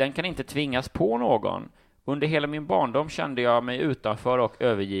sak. Den kan inte tvingas på någon. Under hela min barndom kände jag mig utanför och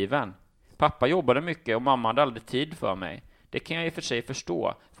övergiven. Pappa jobbade mycket och mamma hade aldrig tid för mig. Det kan jag i och för sig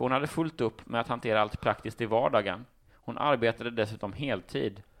förstå, för hon hade fullt upp med att hantera allt praktiskt i vardagen. Hon arbetade dessutom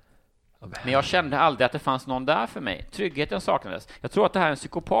heltid. Men jag kände aldrig att det fanns någon där för mig. Tryggheten saknades. Jag tror att det här är en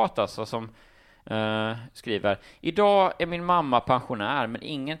psykopat alltså, som skriver: idag är min mamma pensionär, men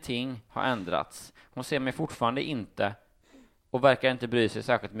ingenting har ändrats. Hon ser mig fortfarande inte och verkar inte bry sig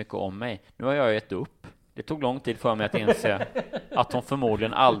särskilt mycket om mig. Nu har jag gett upp. Det tog lång tid för mig att inse att hon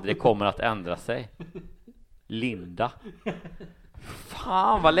förmodligen aldrig kommer att ändra sig. Linda.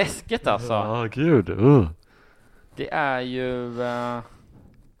 Fan vad läskigt alltså. Ja, gud. Det är ju...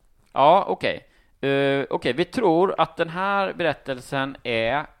 Ja, okej. Okej, vi tror att den här berättelsen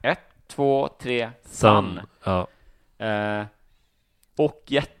är 1, 2, 3 sann. Ja. Och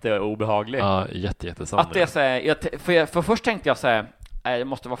jätteobehaglig. Ja, jättesann. Att det säger, för först tänkte jag säga det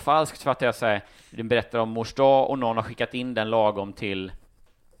måste vara falskt för att jag säger den berättar om mors dag och någon har skickat in den lagom till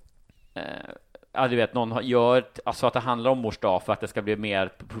ja, du vet, någon gör alltså att det handlar om mors dag för att det ska bli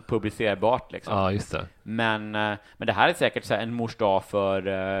mer publicerbart liksom. Ja, just det. Men det här är säkert så här, en mors dag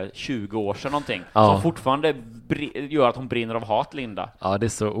för 20 år sedan någonting som fortfarande gör att hon brinner av hat, Linda. Ja, det är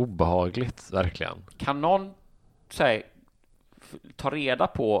så obehagligt, verkligen. Kan någon säga ta reda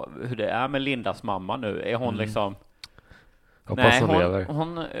på hur det är med Lindas mamma nu? Är hon liksom... Hoppas hon lever.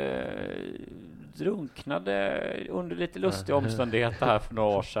 Hon drunknade under lite lustiga omständigheter här för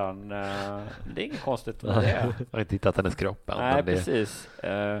några år sedan. Det är inget konstigt med det. Jag har inte hittat hennes kropp än. Nej, precis.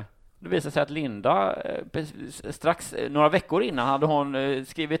 Det visade sig att Linda strax några veckor innan hade hon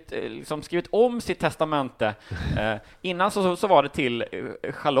skrivit om sitt testamente. Innan så var det till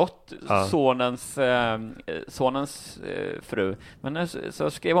Charlotte, sonens fru. Men nu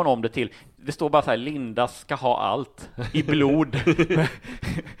så skrev hon om det till, det står bara så här: Linda ska ha allt i blod.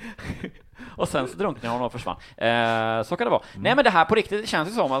 Och sen så drunknade hon och försvann. Så kan det vara. Nej, men det här på riktigt, det känns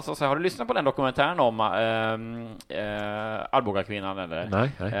ju som alltså, så har du lyssnat på den dokumentären om Arboga-kvinnan eller?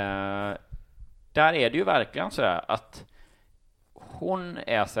 Nej. Där är det ju verkligen så här att hon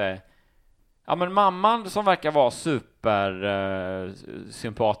är så här, ja, men mamman som verkar vara super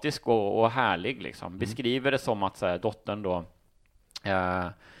sympatisk och härlig liksom, beskriver det som att så här, dottern då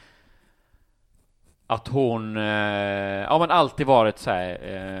att hon ja, men alltid varit så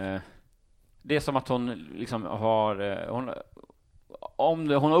här, det är som att hon liksom har hon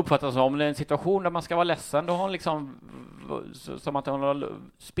har uppfattat som om det är en situation där man ska vara ledsen, då har hon liksom som att hon har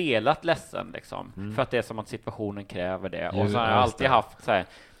spelat ledsen liksom, för att det är som att situationen kräver det. Och så har jag alltid haft så här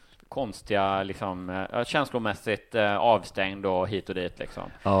konstiga liksom, känslomässigt avstängd och hit och dit liksom.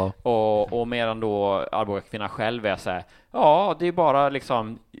 Ja. Och medan då Arboga-kvinnan själv är så här, ja, det är bara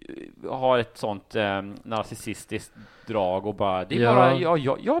liksom har ett sånt narcissistiskt drag och bara, det är bara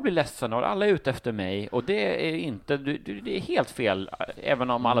jag blir ledsen och alla är ute efter mig och det är inte, det är helt fel, även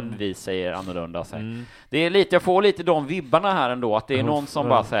om alla bevis säger annorlunda. Det är lite, jag får lite de vibbarna här ändå, att det är någon som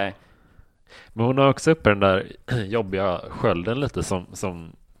bara säger. Men hon har också upp den där jobbiga skölden lite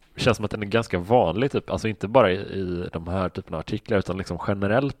som känns som att den är ganska vanlig typ, alltså inte bara i de här typen av artiklar utan liksom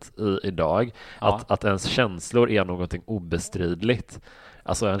generellt idag, att ens känslor är någonting obestridligt.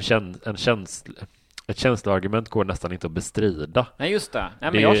 Alltså ett känsloargument går nästan inte att bestrida. Nej, just det.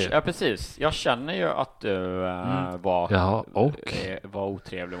 Nej, men precis. Jag känner ju att du var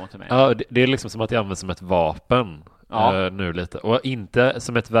otrevlig mot mig. Ja, det är liksom som att jag använder som ett vapen. nu lite. Och inte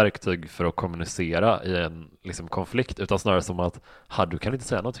som ett verktyg för att kommunicera i en liksom, konflikt, utan snarare som att du kan inte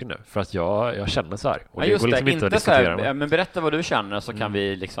säga någonting nu för att jag känner så här. Och det går liksom inte att diskutera. Så här, men berätta vad du känner så kan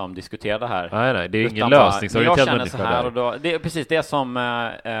vi liksom diskutera det här. Nej, det är ingen lösningsorienterad människa. Jag känner så här och då, det är precis det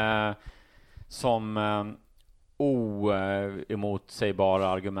som oemotsägbara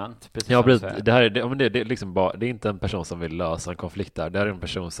argument. Precis ja, precis. Det är liksom det är inte en person som vill lösa en konflikt där. Det är en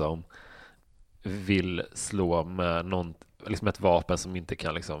person som vill slå med liksom ett vapen som inte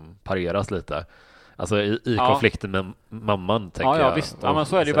kan liksom pareras lite. Alltså i konflikten med mamman, tänker jag. Ja, visst. Ja, men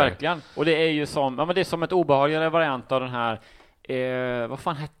så är det ju verkligen. Och det är ju som, men det är som ett obehagligare variant av den här vad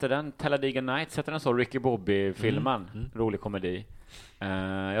fan hette den? Talladega Nights, hette den så? Ricky Bobby-filmen. Rolig komedi.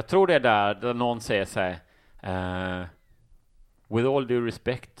 Jag tror det är där någon säger så här with all due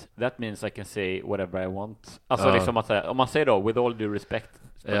respect, that means I can say whatever I want. Alltså liksom att säga, om man säger då with all due respect,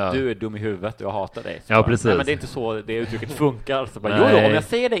 du är dum i huvudet och jag hatar dig. Ja, precis. Nej, men det är inte så det uttrycket funkar. Så bara, jo, om jag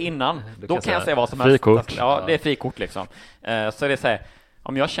säger det innan, då kan jag säga vad som helst. Frikort. Ja, det är frikort liksom. Så det är så här,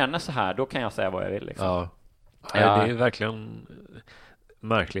 om jag känner så här, då kan jag säga vad jag vill liksom. Ja, det är verkligen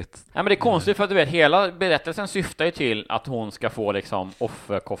märkligt. Ja, men det är konstigt för att du vet, hela berättelsen syftar ju till att hon ska få liksom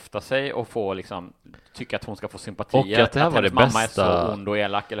offerkofta sig och få liksom tycka att hon ska få sympatier. Och att det här var det bästa. Mamma är så ond och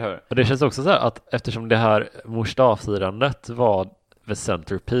elak, eller hur? Och det känns också så här att eftersom det här mors dagfirandet var the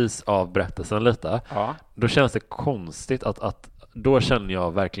centerpiece av berättelsen lite, då känns det konstigt att då känner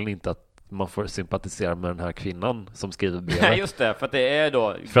jag verkligen inte att man får sympatisera med den här kvinnan som skriver brevet. Nej, just det, för att det är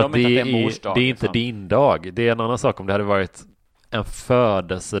då för att det är mors dag, det är inte liksom. Din dag. Det är en annan sak om det hade varit en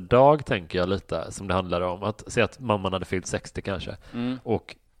födelsedag, tänker jag lite, som det handlar om. Att se att mamman hade fyllt 60 kanske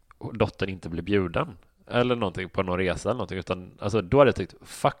och dottern inte blev bjuden eller någonting på någon resa eller någonting, utan alltså, då hade jag tyckt,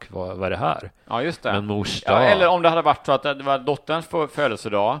 fuck, vad är det här? Ja, just det. Men mors dag. Ja, eller om det hade varit så att det var dotterns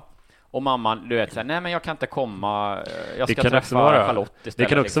födelsedag och mamman, du vet, så här, nej men jag kan inte komma, jag ska träffa Charlotte istället. Det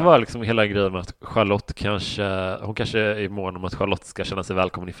kan också vara liksom hela grejen med att Charlotte hon kanske är mån om att Charlotte ska känna sig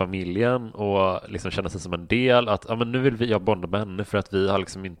välkommen i familjen och liksom känna sig som en del, att men nu vill jag bonda med henne för att vi har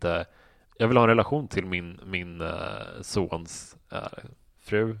liksom inte, jag vill ha en relation till min sons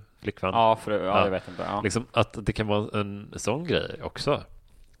flickvän. Ja, jag vet inte. Ja. Liksom att det kan vara en sån grej också.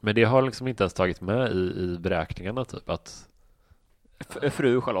 Men det har liksom inte ens tagit med i beräkningarna, typ att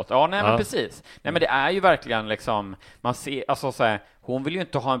fru Charlotte. Ja, nej men precis. Nej, men det är ju verkligen liksom, man ser, alltså så här, hon vill ju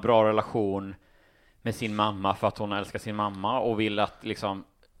inte ha en bra relation med sin mamma för att hon älskar sin mamma och vill att liksom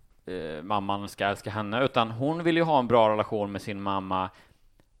mamman ska älska henne, utan hon vill ju ha en bra relation med sin mamma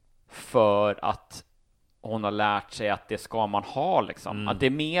för att hon har lärt sig att det ska man ha liksom. Att det är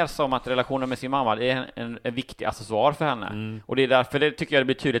mer som att relationen med sin mamma är en viktig accessoar för henne. Och det är därför det tycker jag det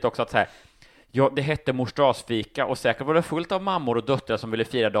blir tydligt också att så här, det hette mors dagsfika och säkert var det fullt av mammor och döttrar som ville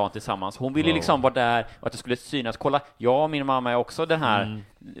fira dagen tillsammans. Hon ville liksom vara där och att det skulle synas. Kolla, jag och min mamma är också den här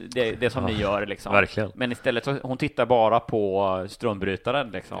det som ni gör liksom. Verkligen. Men istället så hon tittar bara på strömbrytaren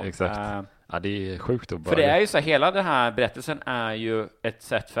liksom. Exakt. Ja, det är sjukt för det är ju så här, hela den här berättelsen är ju ett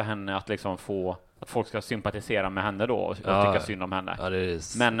sätt för henne att liksom få att folk ska sympatisera med henne då och tycka synd om henne.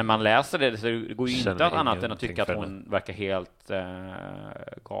 Men när man läser det så det går ju inte annat än att tycka att hon verkar helt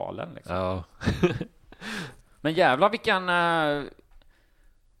galen liksom. Ja. Men jävlar vilken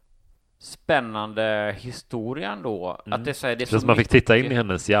spännande historia ändå. Att det är så man fick titta in i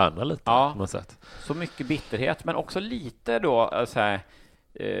hennes hjärna lite. Ja, man sett. Så mycket bitterhet, men också lite då så här,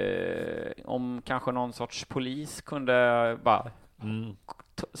 om kanske någon sorts polis kunde bara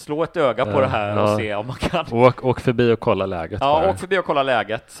slå ett öga på det här och se om man kan. Åk förbi och kolla läget. Ja, åk förbi och kolla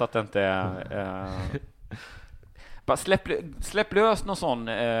läget så att det inte är bara släpp lös någon sån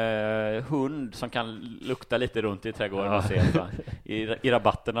hund som kan lukta lite runt i trädgården och se så, i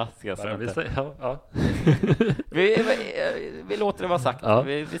rabatterna. Vi låter det vara sagt.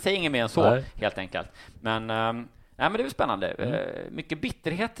 Vi säger inget mer än så, helt enkelt. Men men det är spännande. Mycket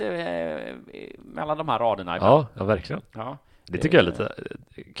bitterhet mellan de här raderna ibland. Ja, verkligen. Ja. Det tycker jag är lite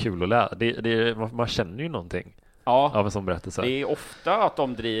kul att lära. Man känner ju någonting av en sån berättelse. Det är ofta att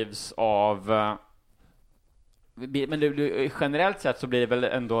de drivs av men generellt sett så blir det väl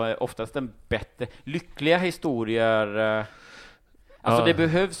ändå oftast en bättre, lyckliga historier. Alltså det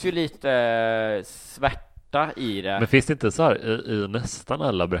behövs ju lite svärta i det. Men finns det inte så här i nästan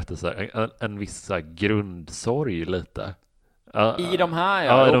alla berättelser en viss så här grundsorg lite? I de här,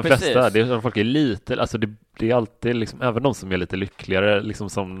 ja i de flesta. Det är som folk är lite, alltså det är alltid liksom, även de som är lite lyckligare, liksom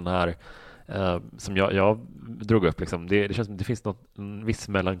som den här som jag drog upp liksom, det känns som det finns en viss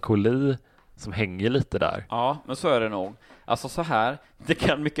melankoli som hänger lite där. Ja, men så är det nog. Alltså så här, det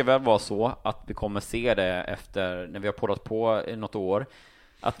kan mycket väl vara så att vi kommer se det efter när vi har poddat på i något år,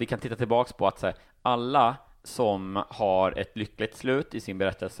 att vi kan titta tillbaks på att så här, alla som har ett lyckligt slut i sin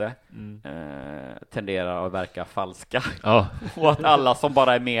berättelse tenderar att verka falska. Ja. Och att alla som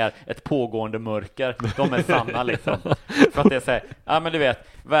bara är mer ett pågående mörker, de är sanna liksom. För att det är så här, ja men du vet,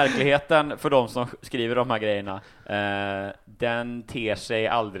 verkligheten för de som skriver de här grejerna, den ter sig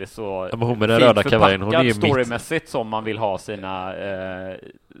aldrig så hon med den röda kavajen, hon är ju storymässigt som man vill ha sina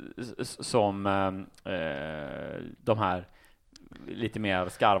de här lite mer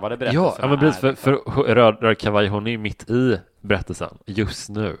skarvade berättelserna. Ja, men precis, för röd kavaj, hon är mitt i berättelsen just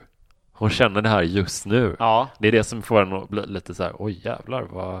nu. Hon känner det här just nu. Ja. Det är det som får en att bli lite så här, oj jävlar,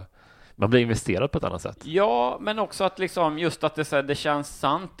 man blir investerad på ett annat sätt. Ja, men också att liksom just att det känns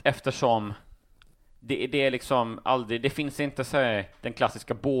sant, eftersom det är liksom aldrig, det finns inte så här, den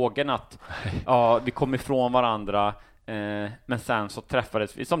klassiska bågen att vi kom ifrån varandra, men sen så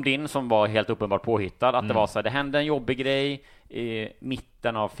träffades vi, som din som var helt uppenbart påhittad, att det var så här, det hände en jobbig grej i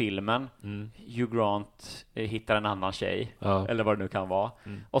mitten av filmen. Hugh Grant hittar en annan tjej, eller vad det nu kan vara,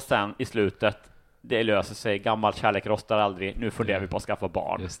 och sen i slutet det löser sig, gammal kärlek rostar aldrig, nu funderar vi på att skaffa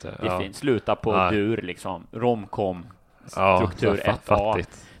barn. Just det, det är fint, sluta på dur liksom, romcom struktur 1A.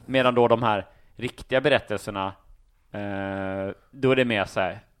 Medan då de här riktiga berättelserna, då är det mer så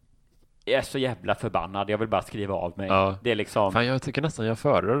här, jag är så jävla förbannad, jag vill bara skriva av mig. Det är liksom, fan, jag tycker nästan jag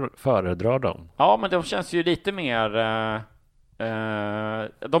föredrar dem. Ja, men de känns ju lite mer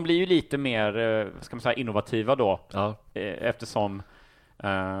de blir ju lite mer ska man säga innovativa då, eftersom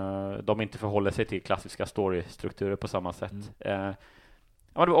de inte förhåller sig till klassiska storystrukturer på samma sätt.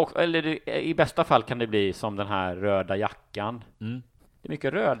 Eller i bästa fall kan det bli som den här röda jackan. Det är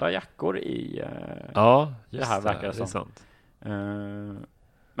mycket röda jackor i det här, verkar det som. Sant.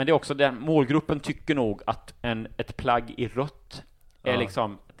 Men det är också den målgruppen tycker nog att ett plagg i rött är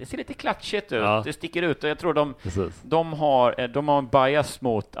liksom, det ser lite klatschigt ut, det sticker ut, och jag tror de har en bias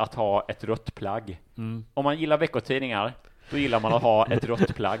mot att ha ett rött plagg. Om man gillar veckotidningar, då gillar man att ha ett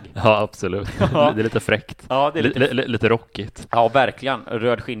rött plagg. Ja, absolut. Det är lite fräckt. Ja, det är lite rockigt. Ja, verkligen.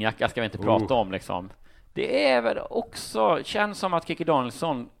 Röd skinnjacka ska vi inte prata om liksom. Det är väl också, känns som att Kikki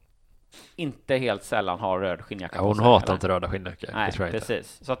Danielsson inte helt sällan har röd skinnjacka på hon sig, hatar inte röda skinnjackor. Nej,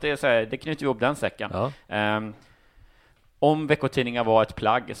 precis. Så att det är så här, det knyter vi ihop den säcken. Om veckotidningar var ett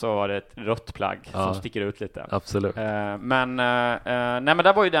plagg så var det ett rött plagg som sticker ut lite. Absolut. Nej, men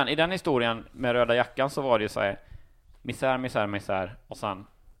där var ju i den historien med röda jackan, så var det ju så här, misär, och sen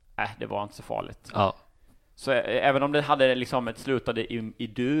det var inte så farligt. Så även om det hade liksom ett slutade i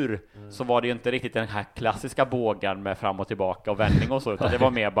dur, så var det ju inte riktigt den här klassiska bågen med fram och tillbaka och vändning och så, utan det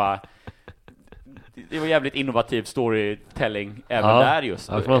var mer bara, det var jävligt innovativ storytelling även där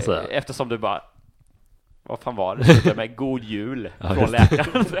just. Eftersom du bara, vad fan var det? Det med god jul från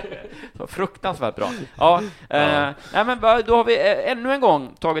läkaren. Så fruktansvärt bra. Nej, men då har vi ännu en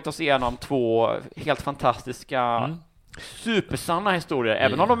gång tagit oss igenom 2 helt fantastiska supersanna historier.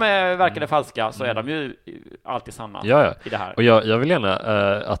 Även om de verkade falska, så är de ju alltid sanna i det här. Och jag vill gärna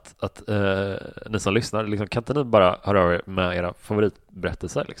att ni som lyssnar, liksom, kan inte ni bara höra av er med era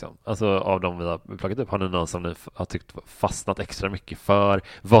favoritberättelser liksom? Alltså av dem vi har plockat upp, har ni någon som ni har tyckt fastnat extra mycket för?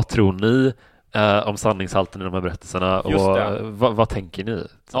 Vad tror ni om sanningshalten i de här berättelserna, och vad tänker ni?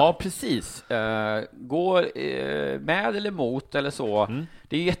 Ja, precis. Gå med eller emot eller så.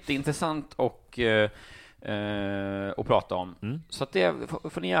 Det är jätteintressant och prata om. Så att det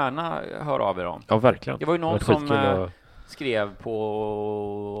får ni gärna höra av er om. Ja, verkligen. Det var ju någon som skrev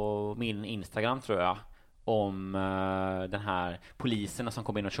på min Instagram, tror jag, om den här polisen som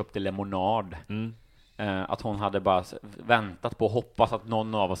kom in och köpte lemonad. Att hon hade bara väntat på och hoppas att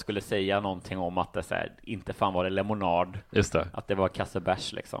någon av oss skulle säga någonting om att det så här, inte fan var det lemonad. Just det. Att det var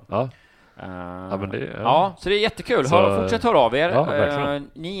kassebärs liksom. Så det är jättekul. Fortsätt höra av er.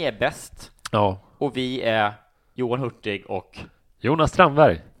 Ni är bäst. Ja. Och vi är Johan Hurtig och Jonas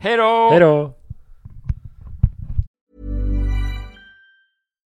Strandberg. Hej då! Hej då!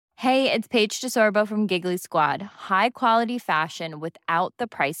 Hey, it's Paige DeSorbo from Giggly Squad. High quality fashion without the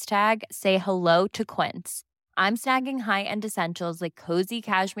price tag. Say hello to Quince. I'm snagging high-end essentials like cozy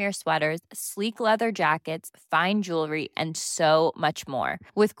cashmere sweaters, sleek leather jackets, fine jewelry, and so much more.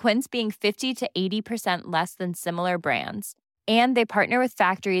 With Quince being 50 to 80% less than similar brands. And they partner with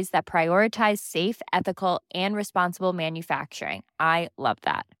factories that prioritize safe, ethical, and responsible manufacturing. I love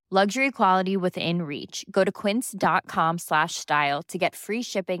that. Luxury quality within reach. Go to quince.com/style to get free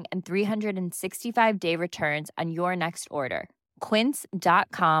shipping and 365-day returns on your next order.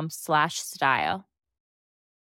 Quince.com/style.